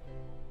hell.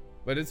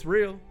 But it's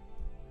real.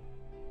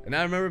 And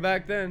I remember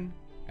back then,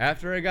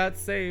 after I got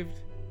saved,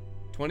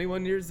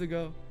 21 years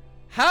ago,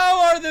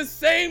 how are the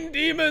same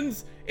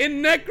demons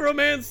in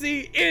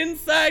necromancy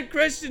inside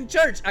Christian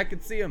church? I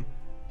could see them.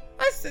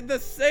 I said the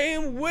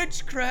same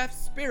witchcraft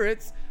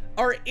spirits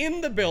are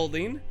in the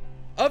building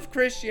of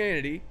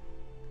Christianity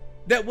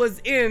that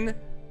was in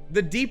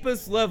the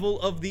deepest level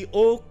of the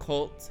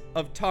occult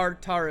of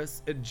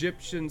Tartarus,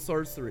 Egyptian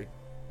sorcery.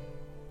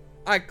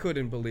 I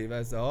couldn't believe it.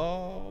 I said,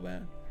 oh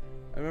man.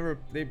 I remember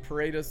they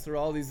parade us through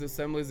all these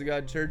Assemblies of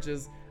God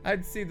churches.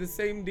 I'd see the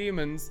same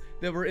demons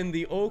that were in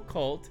the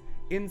occult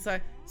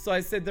inside. So I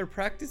said, they're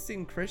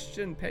practicing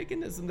Christian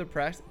paganism. They're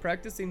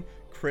practicing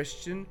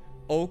Christian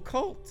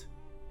occult.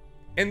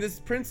 And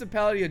this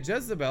principality of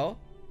Jezebel,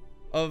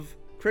 of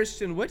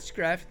Christian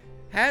witchcraft,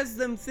 has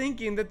them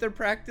thinking that they're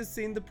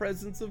practicing the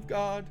presence of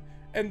God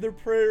and their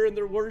prayer and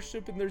their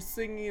worship and their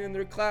singing and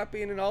their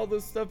clapping and all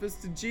this stuff is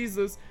to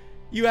Jesus,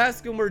 you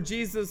ask them where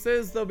Jesus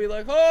is, they'll be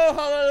like, oh,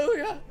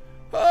 hallelujah,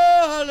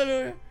 oh,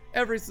 hallelujah.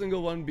 Every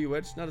single one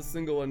bewitched. Not a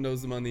single one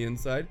knows him on the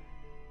inside.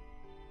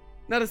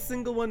 Not a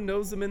single one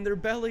knows him in their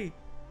belly.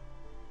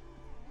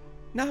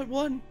 Not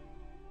one.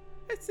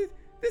 That's it.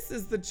 This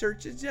is the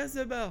church of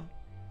Jezebel.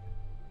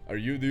 Are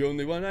you the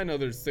only one? I know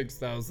there's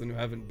 6,000 who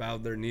haven't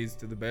bowed their knees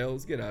to the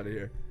Baals. Get out of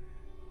here.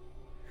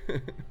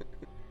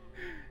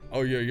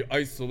 Oh yeah, you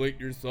isolate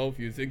yourself.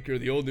 You think you're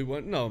the only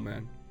one? No,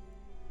 man.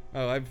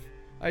 Oh,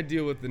 I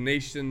deal with the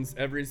nations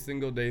every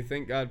single day.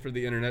 Thank God for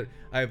the internet.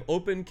 I have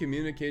open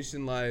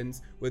communication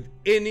lines with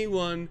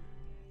anyone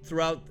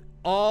throughout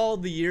all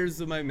the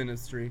years of my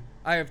ministry.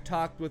 I have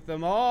talked with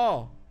them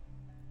all.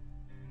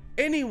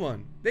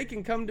 Anyone. They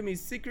can come to me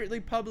secretly,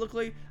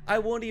 publicly. I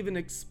won't even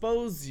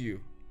expose you.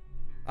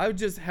 I would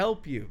just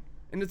help you.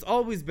 And it's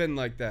always been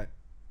like that.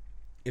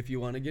 If you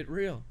want to get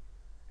real.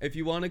 If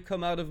you want to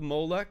come out of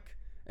Molech,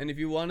 and if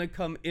you want to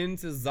come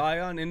into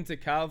Zion, into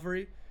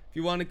Calvary, if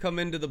you want to come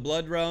into the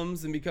blood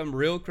realms and become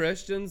real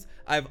Christians,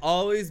 I've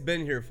always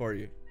been here for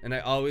you, and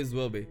I always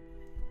will be.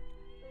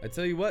 I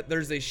tell you what,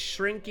 there's a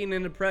shrinking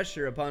into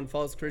pressure upon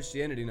false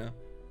Christianity now,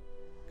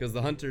 because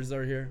the hunters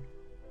are here.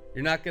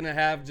 You're not going to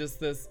have just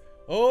this,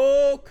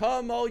 oh,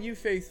 come all you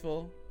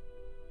faithful.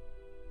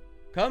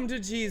 Come to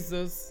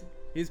Jesus.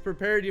 He's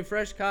prepared you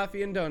fresh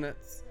coffee and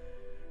donuts.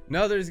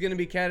 No, there's going to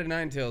be cat o'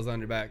 nine tails on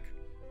your back,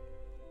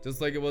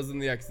 just like it was in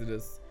the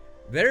Exodus.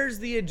 There's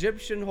the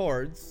Egyptian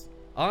hordes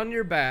on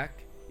your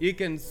back. You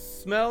can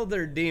smell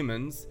their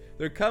demons.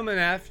 They're coming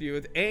after you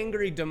with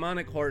angry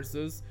demonic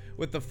horses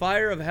with the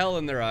fire of hell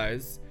in their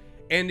eyes.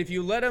 And if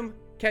you let them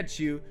catch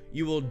you,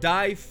 you will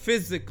die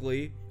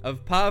physically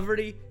of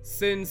poverty,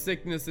 sin,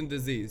 sickness, and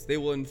disease. They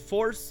will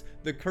enforce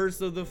the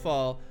curse of the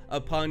fall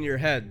upon your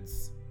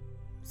heads.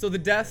 So the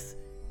death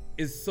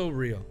is so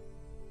real.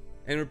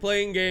 And we're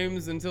playing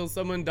games until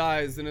someone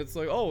dies, and it's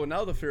like, oh,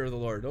 now the fear of the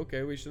Lord.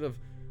 Okay, we should have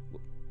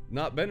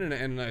not been in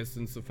Ananias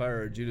and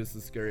Sapphira or Judas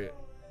Iscariot.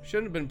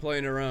 Shouldn't have been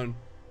playing around.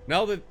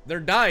 Now that they're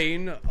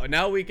dying,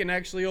 now we can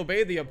actually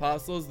obey the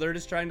apostles. They're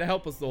just trying to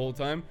help us the whole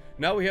time.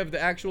 Now we have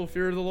the actual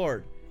fear of the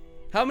Lord.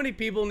 How many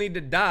people need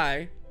to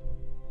die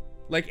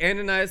like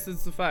Ananias and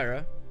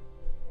Sapphira,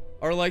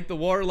 or like the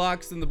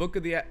warlocks in the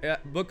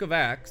book of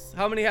Acts?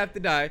 How many have to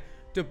die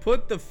to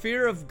put the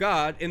fear of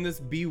God in this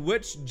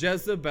bewitched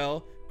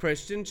Jezebel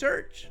Christian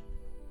church?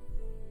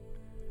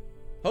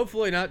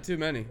 Hopefully not too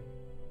many.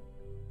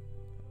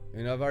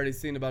 I've already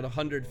seen about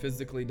 100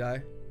 physically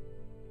die.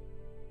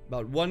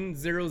 About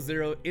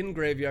 100 in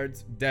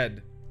graveyards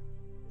dead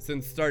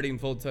since starting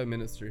full-time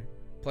ministry.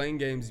 Playing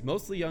games,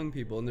 mostly young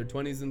people in their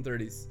 20s and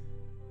 30s.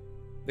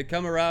 They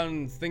come around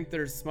and think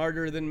they're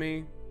smarter than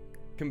me,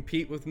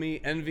 compete with me,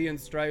 envy and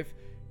strife,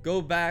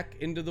 go back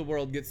into the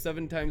world, get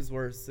 7 times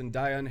worse, and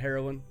die on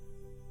heroin.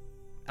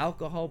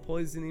 Alcohol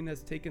poisoning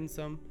has taken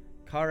some.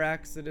 Car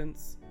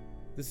accidents.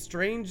 The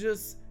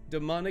strangest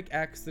demonic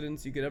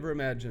accidents you could ever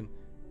imagine,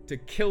 to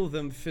kill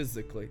them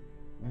physically.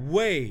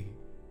 Way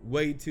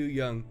too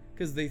young,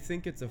 because they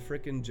think it's a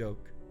freaking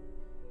joke.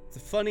 It's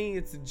funny,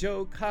 it's a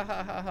joke, ha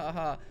ha ha ha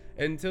ha,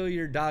 until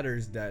your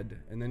daughter's dead,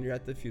 and then you're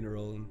at the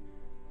funeral and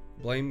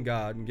blame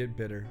God and get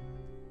bitter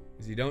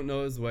because you don't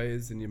know his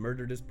ways and you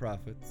murdered his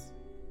prophets.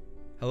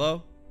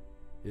 Hello?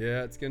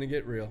 Yeah, it's gonna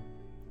get real.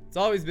 It's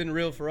always been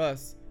real for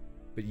us,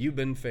 but you've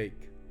been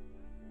fake.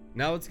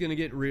 Now it's gonna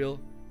get real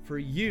for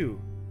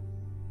you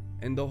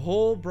and the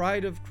whole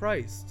bride of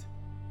Christ.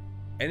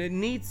 And it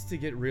needs to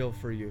get real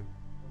for you,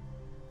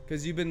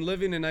 because you've been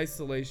living in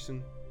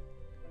isolation.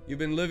 You've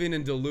been living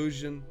in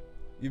delusion.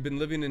 You've been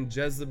living in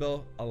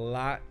Jezebel a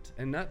lot,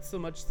 and not so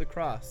much the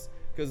cross,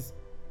 because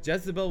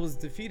Jezebel was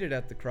defeated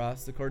at the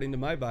cross, according to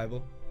my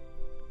Bible.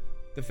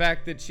 The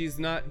fact that she's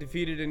not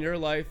defeated in your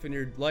life, and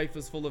your life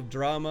is full of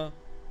drama,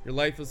 your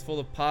life is full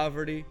of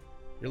poverty,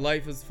 your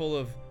life is full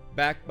of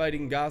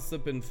backbiting,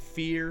 gossip, and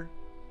fear,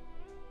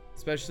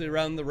 especially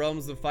around the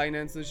realms of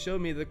finances, show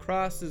me the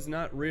cross is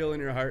not real in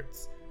your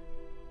hearts.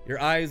 Your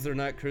eyes are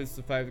not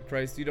crucified with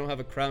Christ. You don't have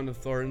a crown of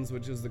thorns,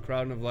 which is the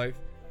crown of life.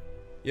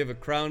 You have a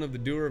crown of the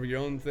doer of your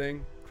own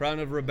thing, crown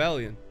of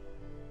rebellion.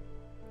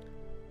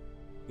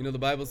 The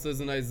Bible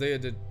says in Isaiah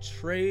to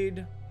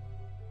trade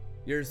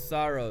your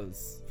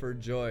sorrows for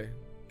joy.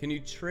 Can you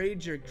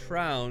trade your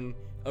crown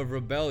of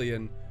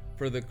rebellion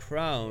for the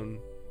crown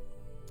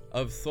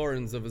of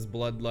thorns of his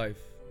blood life,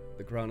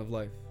 the crown of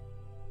life?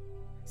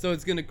 So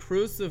it's going to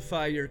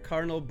crucify your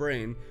carnal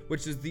brain,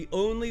 which is the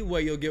only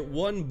way you'll get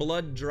one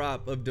blood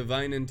drop of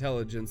divine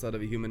intelligence out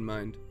of a human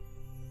mind.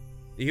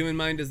 The human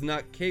mind is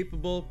not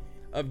capable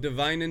of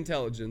divine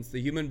intelligence. The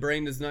human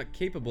brain is not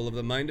capable of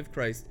the mind of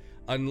Christ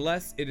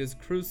unless it is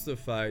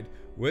crucified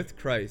with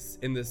Christ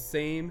in the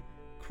same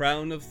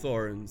crown of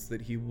thorns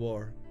that he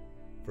wore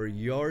for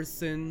your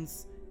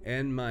sins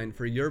and mine,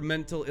 for your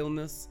mental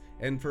illness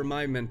and for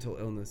my mental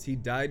illness. He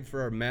died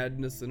for our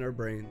madness in our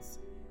brains.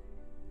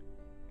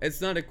 It's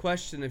not a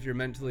question if you're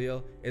mentally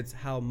ill, it's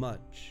how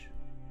much.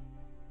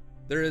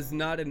 There is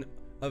not an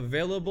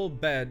available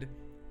bed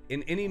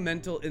in any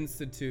mental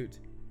institute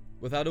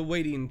without a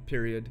waiting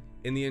period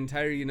in the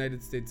entire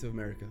United States of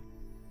America.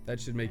 That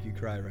should make you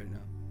cry right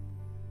now.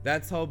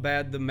 That's how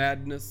bad the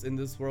madness in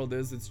this world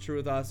is. It's true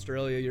with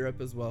Australia,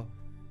 Europe as well.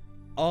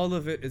 All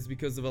of it is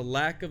because of a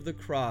lack of the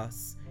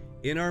cross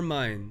in our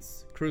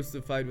minds,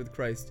 crucified with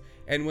Christ.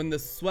 And when the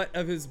sweat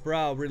of his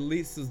brow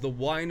releases the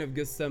wine of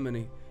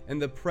Gethsemane,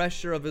 and the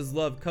pressure of his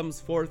love comes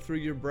forth through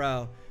your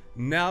brow,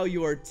 now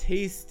you are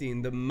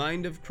tasting the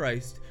mind of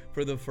Christ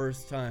for the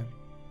first time.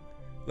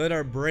 Let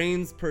our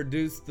brains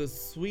produce the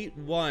sweet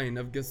wine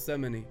of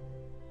Gethsemane.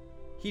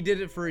 He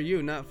did it for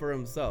you, not for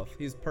himself.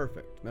 He's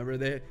perfect. Remember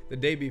the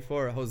day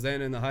before,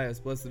 Hosanna in the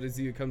highest, blessed is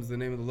he who comes in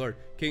the name of the Lord,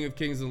 King of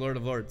kings and Lord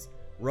of lords.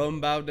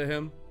 Rome bowed to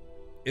him,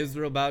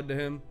 Israel bowed to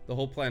him, the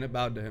whole planet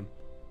bowed to him.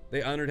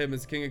 They honored him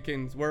as King of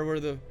kings. Where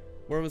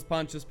was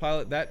Pontius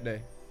Pilate that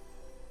day?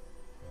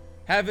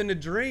 Having a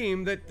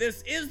dream that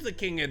this is the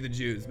King of the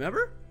Jews,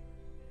 remember?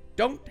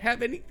 Don't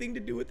have anything to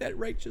do with that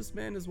righteous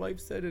man, his wife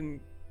said,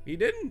 and he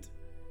didn't.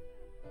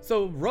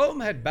 So Rome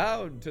had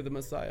bowed to the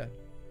Messiah.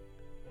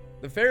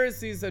 The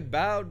Pharisees had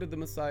bowed to the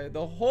Messiah.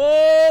 The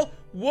whole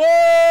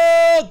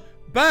world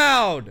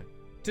bowed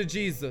to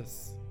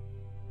Jesus.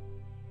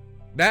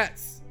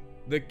 That's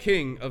the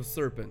King of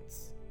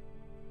serpents.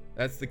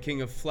 That's the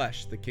King of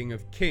flesh, the King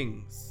of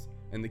kings,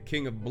 and the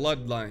King of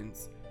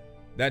bloodlines.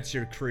 That's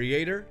your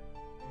creator.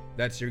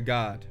 That's your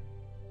God.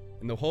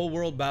 And the whole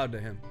world bowed to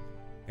him.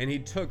 And he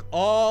took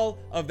all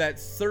of that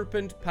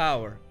serpent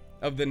power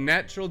of the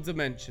natural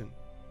dimension,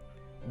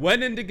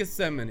 went into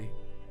Gethsemane,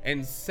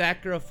 and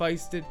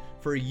sacrificed it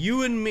for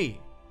you and me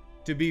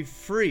to be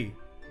free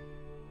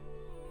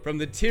from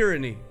the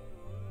tyranny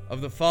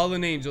of the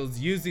fallen angels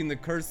using the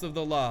curse of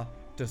the law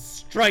to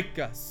strike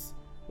us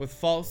with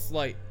false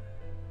light,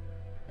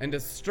 and to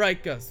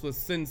strike us with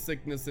sin,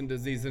 sickness, and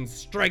disease, and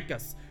strike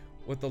us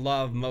with the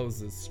law of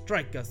Moses,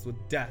 strike us with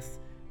death,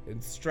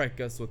 and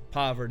strike us with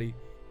poverty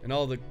and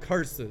all the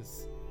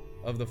curses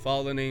of the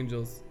fallen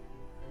angels.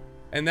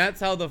 And that's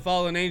how the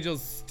fallen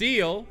angels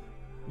steal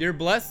your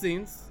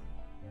blessings.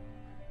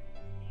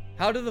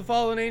 How do the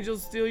fallen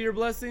angels steal your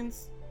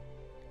blessings?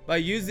 By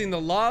using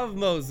the law of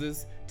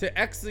Moses to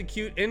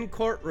execute in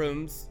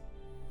courtrooms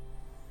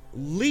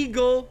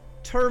legal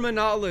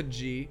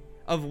terminology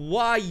of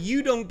why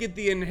you don't get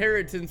the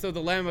inheritance of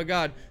the Lamb of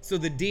God, so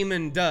the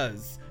demon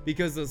does,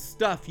 because of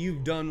stuff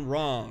you've done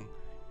wrong.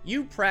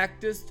 You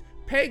practiced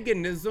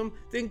paganism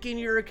thinking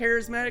you're a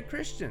charismatic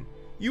Christian.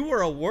 You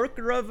were a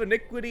worker of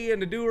iniquity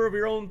and a doer of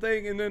your own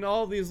thing, and then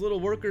all these little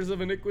workers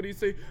of iniquity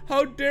say,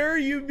 how dare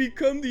you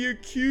become the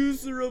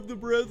accuser of the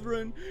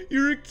brethren?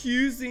 You're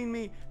accusing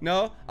me.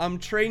 No, I'm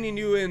training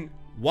you in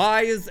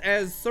wise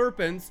as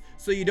serpents,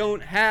 so you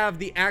don't have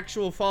the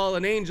actual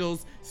fallen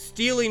angels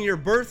stealing your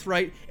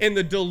birthright in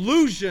the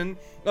delusion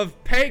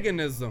of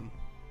paganism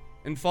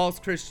and false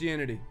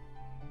Christianity.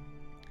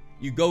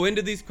 You go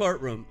into these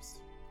courtrooms.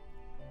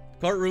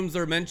 Courtrooms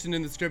are mentioned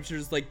in the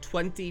scriptures like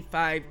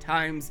 25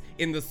 times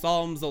in the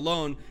Psalms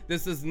alone.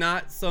 This is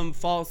not some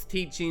false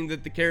teaching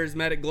that the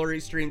charismatic Glory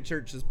Stream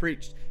Church has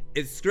preached.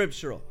 It's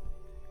scriptural.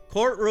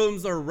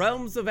 Courtrooms are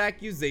realms of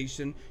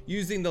accusation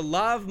using the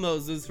law of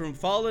Moses from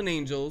fallen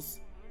angels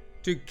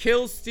to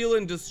kill, steal,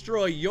 and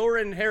destroy your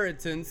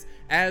inheritance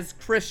as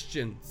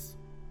Christians.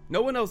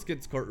 No one else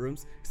gets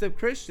courtrooms except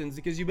Christians,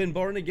 because you've been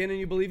born again and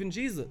you believe in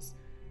Jesus.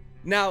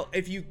 Now,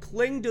 if you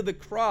cling to the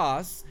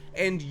cross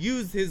and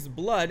use his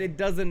blood, it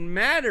doesn't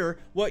matter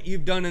what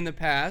you've done in the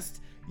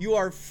past. You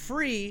are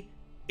free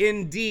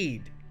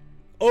indeed.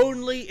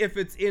 Only if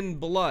it's in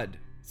blood.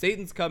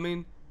 Satan's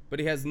coming, but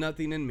he has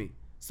nothing in me.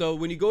 So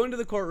when you go into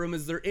the courtroom,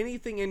 is there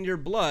anything in your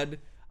blood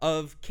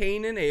of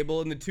Cain and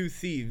Abel and the two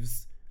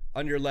thieves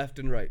on your left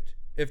and right?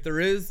 If there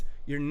is,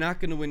 you're not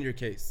going to win your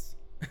case.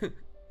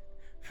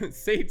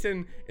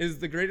 Satan is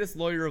the greatest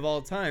lawyer of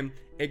all time,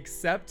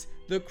 except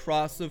the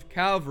cross of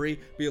Calvary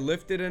be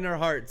lifted in our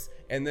hearts,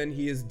 and then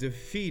he is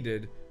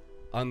defeated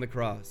on the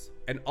cross.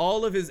 And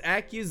all of his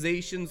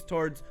accusations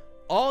towards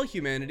all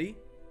humanity,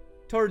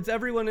 towards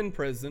everyone in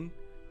prison,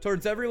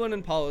 towards everyone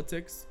in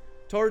politics,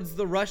 towards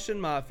the Russian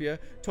mafia,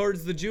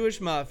 towards the Jewish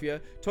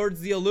mafia,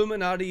 towards the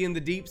Illuminati and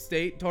the deep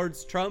state,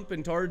 towards Trump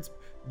and towards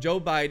Joe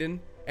Biden,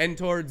 and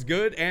towards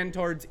good and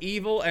towards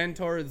evil and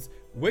towards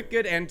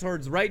wicked and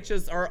towards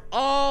righteous, are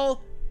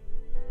all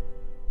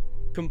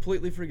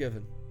completely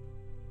forgiven.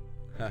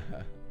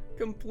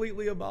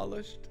 Completely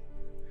abolished.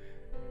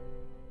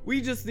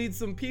 We just need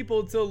some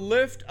people to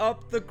lift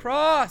up the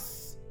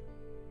cross,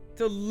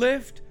 to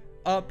lift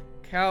up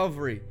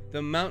Calvary,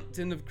 the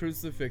mountain of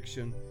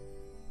crucifixion,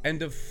 and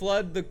to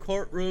flood the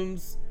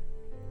courtrooms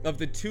of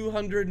the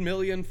 200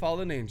 million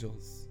fallen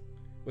angels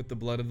with the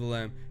blood of the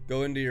Lamb.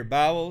 Go into your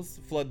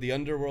bowels, flood the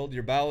underworld.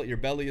 Your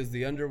belly is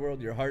the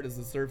underworld, your heart is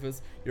the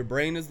surface, your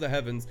brain is the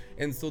heavens.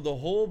 And so the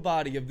whole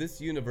body of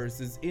this universe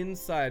is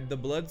inside the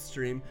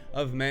bloodstream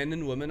of men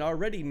and women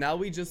already. Now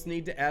we just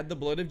need to add the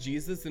blood of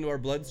Jesus into our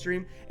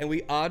bloodstream, and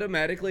we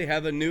automatically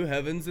have a new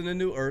heavens and a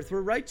new earth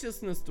where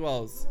righteousness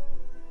dwells.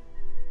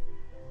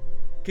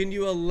 Can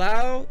you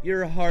allow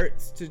your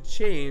hearts to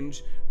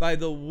change by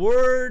the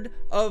word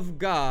of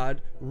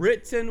God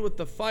written with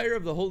the fire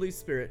of the Holy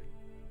Spirit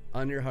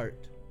on your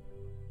heart.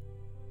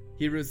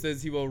 Hebrews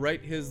says he will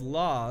write his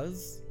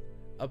laws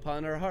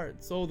upon our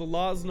hearts. So the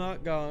law's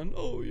not gone.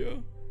 Oh yeah,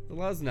 the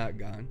law's not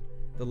gone.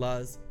 The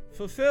law's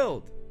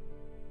fulfilled.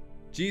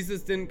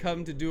 Jesus didn't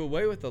come to do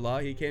away with the law.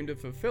 He came to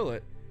fulfill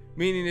it.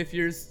 Meaning if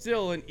you're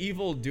still an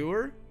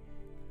evildoer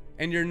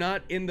and you're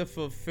not in the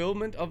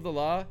fulfillment of the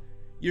law,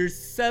 you're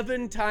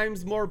 7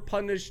 times more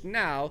punished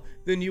now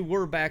than you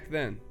were back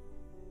then.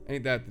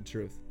 Ain't that the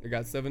truth? It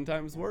got 7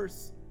 times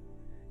worse.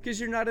 Because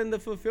you're not in the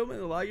fulfillment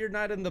of the law. You're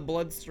not in the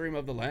bloodstream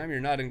of the Lamb. You're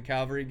not in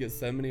Calvary,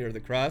 Gethsemane, or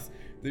the cross.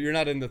 You're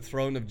not in the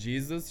throne of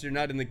Jesus. You're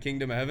not in the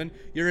kingdom of heaven.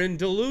 You're in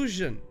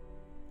delusion.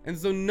 And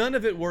so none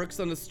of it works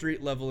on a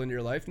street level in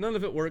your life. None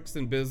of it works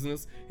in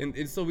business.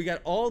 And so we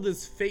got all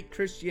this fake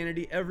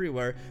Christianity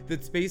everywhere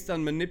that's based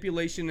on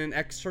manipulation and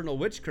external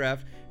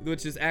witchcraft,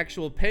 which is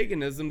actual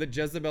paganism that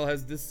Jezebel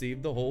has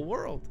deceived the whole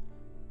world.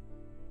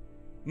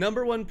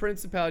 Number one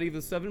principality of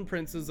the 7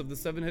 princes of the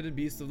 7-headed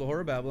beast of the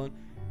whore of Babylon,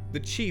 the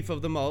chief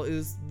of them all,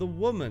 is the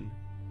woman,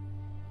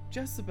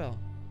 Jezebel,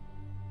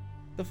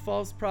 the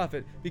false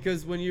prophet.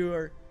 Because when you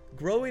are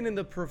growing in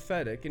the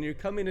prophetic and you're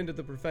coming into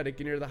the prophetic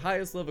and you're the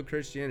highest level of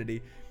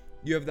Christianity,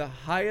 you have the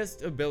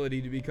highest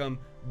ability to become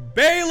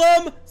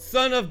Balaam,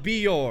 son of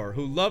Beor,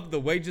 who loved the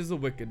wages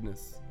of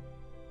wickedness.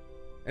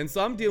 And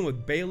so I'm dealing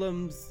with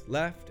Balaam's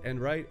left and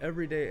right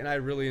every day, and I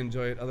really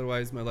enjoy it.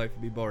 Otherwise, my life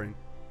would be boring.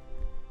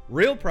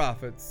 Real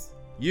prophets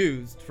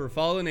used for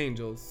fallen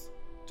angels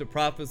to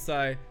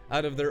prophesy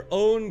out of their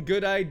own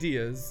good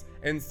ideas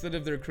instead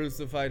of their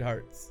crucified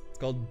hearts. It's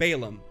called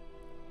Balaam.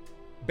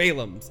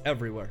 Balaams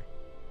everywhere.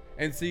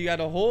 And so you got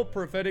a whole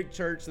prophetic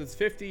church that's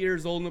 50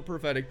 years old in the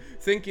prophetic,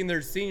 thinking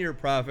they're senior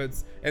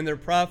prophets, and they're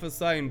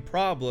prophesying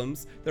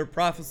problems, they're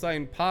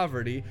prophesying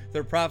poverty,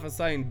 they're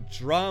prophesying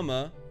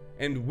drama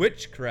and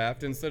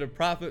witchcraft instead of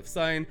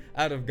prophesying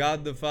out of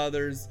God the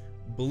Father's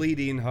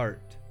bleeding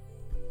heart.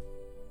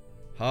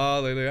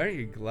 Hallelujah. Aren't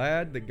you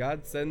glad that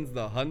God sends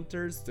the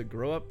hunters to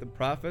grow up the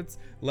prophets,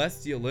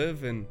 lest you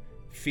live in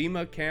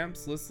FEMA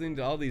camps listening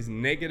to all these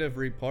negative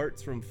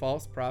reports from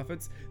false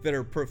prophets that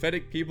are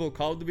prophetic people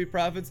called to be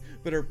prophets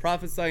but are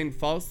prophesying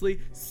falsely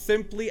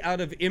simply out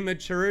of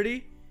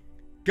immaturity?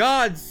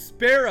 God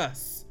spare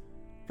us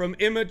from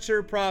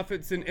immature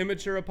prophets and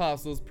immature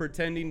apostles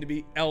pretending to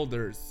be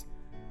elders,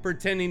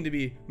 pretending to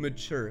be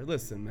mature.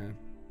 Listen, man.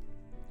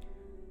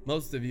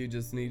 Most of you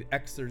just need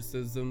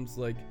exorcisms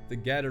like the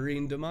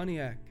Gadarene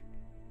demoniac.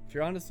 If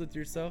you're honest with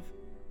yourself,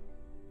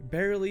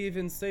 barely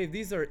even saved.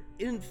 These are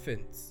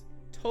infants,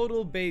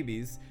 total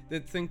babies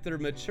that think they're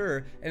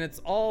mature, and it's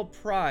all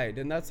pride.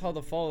 And that's how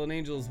the fallen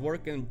angels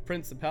work, and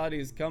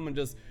principalities come and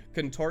just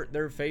contort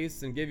their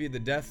face and give you the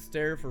death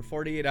stare for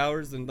 48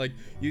 hours, and like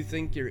you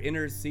think you're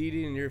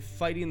interceding and you're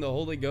fighting the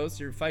Holy Ghost,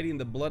 you're fighting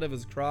the blood of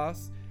his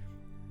cross.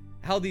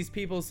 How these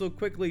people so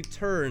quickly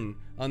turn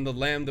on the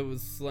Lamb that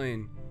was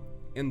slain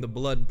in the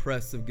blood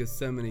press of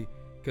Gethsemane,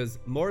 because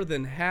more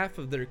than half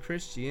of their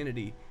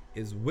Christianity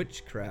is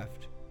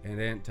witchcraft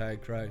and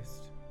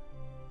antichrist.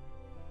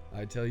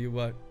 I tell you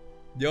what,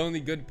 the only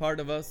good part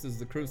of us is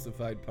the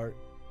crucified part.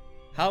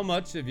 How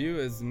much of you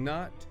is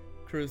not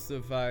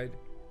crucified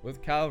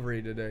with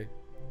Calvary today?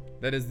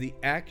 That is the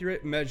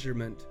accurate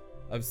measurement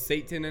of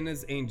Satan and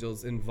his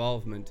angels'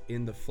 involvement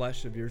in the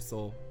flesh of your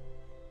soul.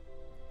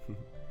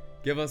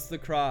 Give us the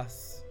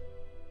cross.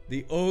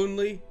 The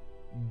only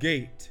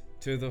gate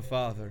to the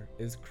Father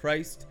is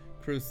Christ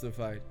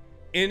crucified.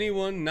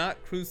 Anyone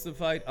not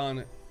crucified on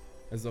it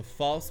is a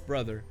false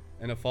brother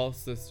and a false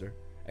sister.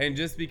 And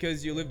just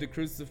because you lived a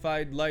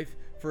crucified life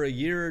for a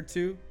year or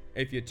two,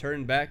 if you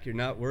turn back, you're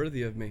not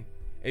worthy of me.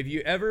 If you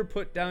ever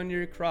put down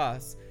your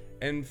cross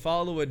and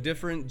follow a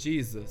different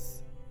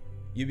Jesus,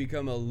 you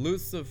become a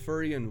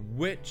Luciferian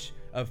witch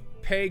of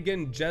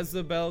pagan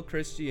Jezebel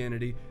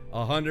Christianity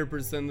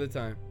 100% of the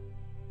time.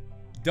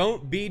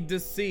 Don't be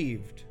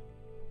deceived.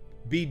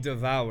 Be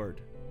devoured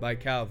by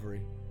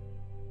Calvary.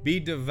 Be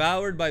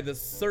devoured by the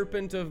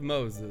serpent of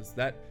Moses,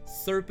 that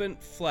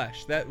serpent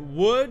flesh, that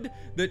wood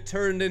that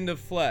turned into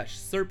flesh.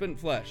 Serpent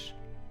flesh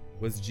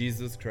was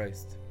Jesus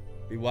Christ.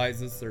 Be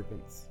wise as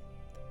serpents,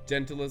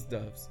 gentle as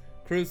doves,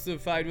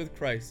 crucified with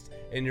Christ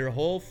in your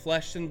whole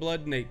flesh and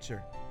blood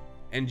nature,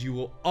 and you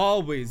will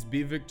always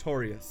be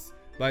victorious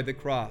by the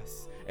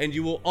cross. And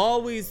you will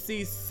always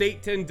see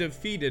Satan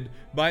defeated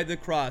by the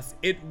cross.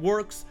 It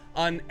works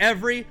on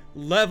every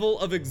level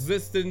of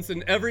existence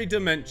in every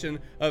dimension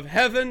of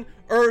heaven,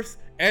 earth,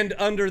 and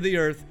under the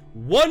earth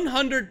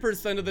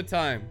 100% of the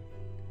time.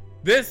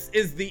 This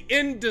is the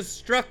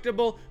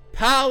indestructible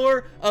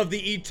power of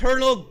the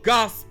eternal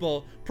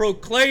gospel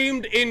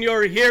proclaimed in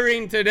your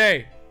hearing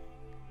today.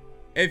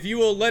 If you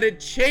will let it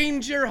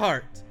change your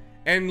heart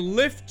and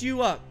lift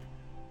you up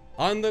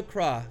on the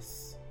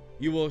cross,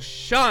 you will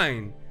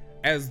shine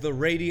as the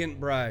radiant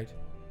bride.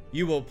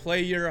 You will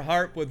play your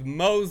harp with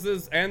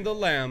Moses and the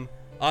Lamb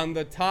on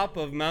the top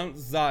of Mount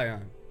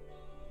Zion,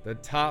 the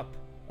top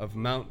of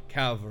Mount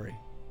Calvary,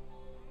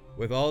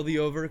 with all the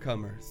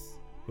overcomers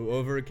who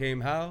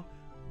overcame how?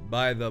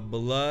 by the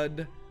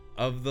blood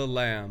of the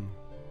Lamb.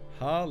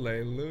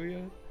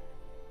 Hallelujah.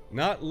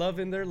 Not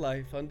loving their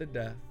life unto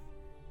death,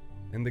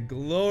 and the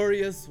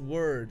glorious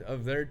word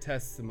of their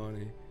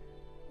testimony,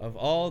 of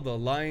all the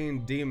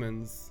lying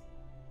demons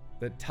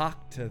that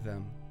talk to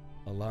them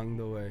along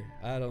the way.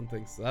 I don't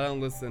think so. I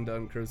don't listen to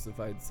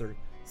uncrucified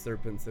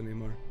serpents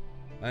anymore.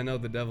 I know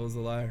the devil's a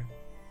liar.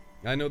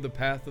 I know the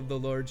path of the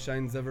Lord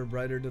shines ever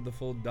brighter to the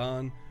full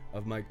dawn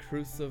of my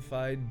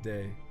crucified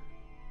day.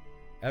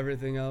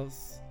 Everything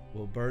else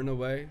will burn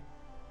away,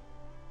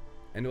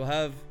 and we'll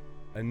have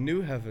a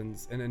new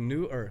heavens and a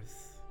new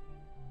earth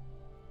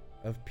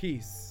of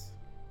peace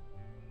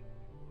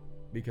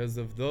because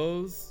of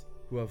those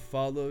who have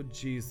followed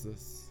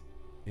Jesus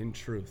in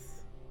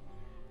truth,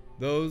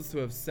 those who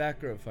have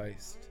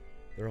sacrificed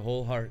their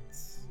whole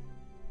hearts,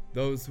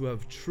 those who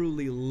have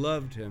truly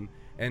loved him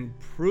and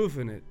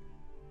proven it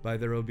by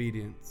their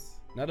obedience.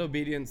 Not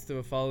obedience to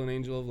a fallen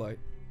angel of light,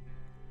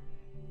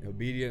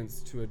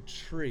 obedience to a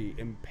tree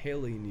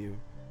impaling you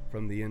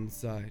from the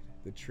inside,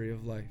 the tree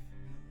of life,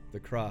 the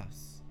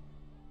cross.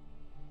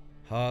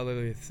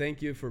 Hallelujah.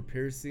 Thank you for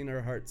piercing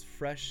our hearts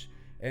fresh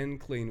and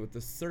clean with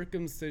the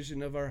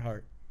circumcision of our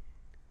heart,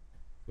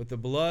 with the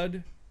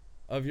blood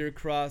of your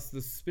cross,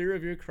 the spear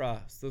of your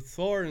cross, the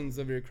thorns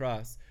of your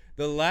cross,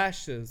 the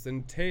lashes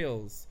and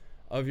tails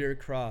of your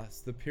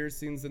cross, the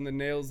piercings and the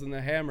nails and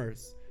the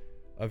hammers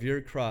of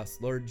your cross,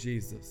 Lord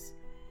Jesus.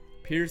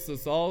 Pierce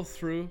us all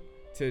through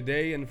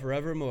today and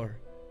forevermore,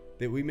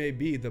 that we may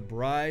be the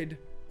bride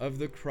of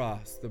the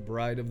cross, the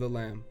bride of the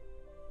Lamb.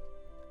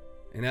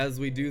 And as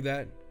we do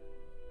that,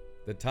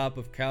 the top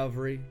of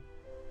Calvary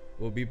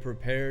will be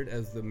prepared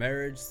as the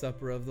marriage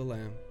supper of the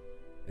Lamb.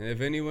 And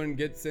if anyone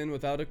gets in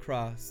without a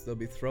cross, they'll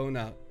be thrown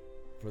out,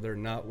 for they're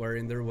not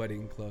wearing their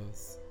wedding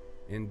clothes.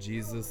 In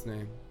Jesus'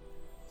 name.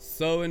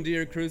 Sow into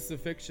your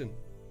crucifixion.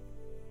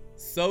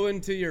 Sow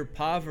into your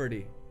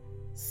poverty.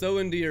 Sow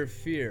into your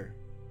fear.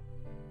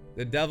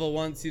 The devil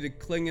wants you to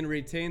cling and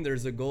retain.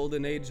 There's a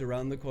golden age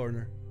around the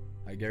corner.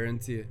 I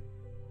guarantee it.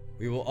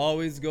 We will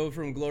always go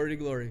from glory to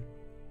glory.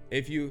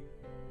 If you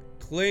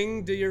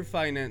cling to your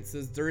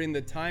finances during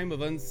the time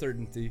of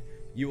uncertainty,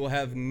 you will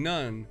have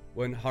none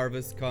when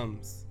harvest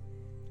comes.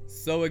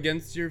 Sow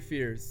against your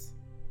fears.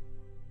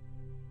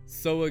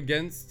 Sow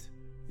against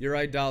your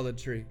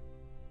idolatry.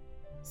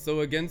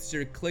 Sow against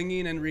your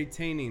clinging and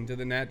retaining to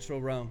the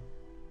natural realm.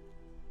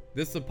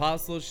 This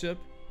apostleship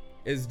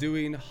is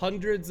doing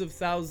hundreds of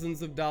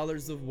thousands of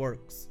dollars of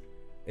works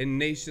in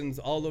nations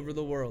all over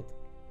the world.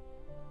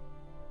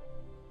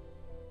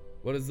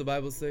 What does the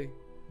Bible say?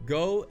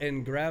 Go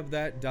and grab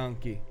that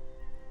donkey,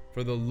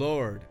 for the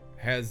Lord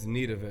has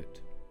need of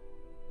it.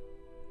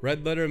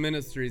 Red Letter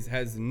Ministries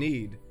has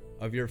need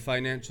of your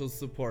financial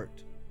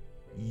support.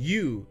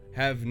 You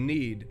have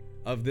need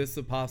of this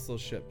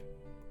apostleship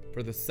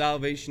for the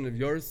salvation of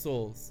your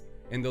souls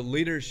and the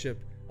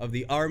leadership of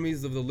the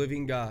armies of the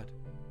living God.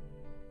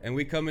 And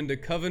we come into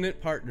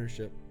covenant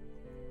partnership.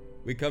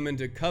 We come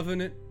into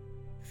covenant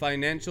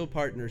financial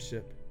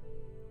partnership.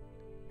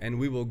 And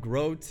we will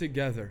grow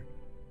together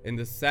in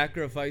the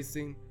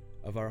sacrificing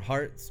of our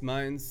hearts,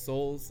 minds,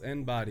 souls,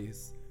 and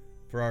bodies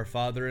for our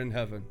Father in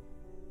heaven.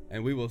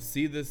 And we will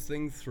see this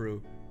thing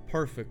through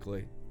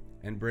perfectly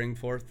and bring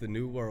forth the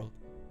new world.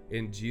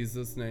 In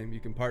Jesus' name. You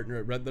can partner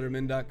at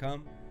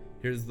redlettermin.com.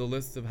 Here's the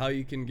list of how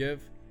you can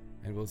give,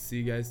 and we'll see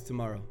you guys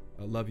tomorrow.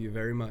 I love you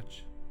very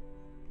much.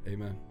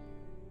 Amen.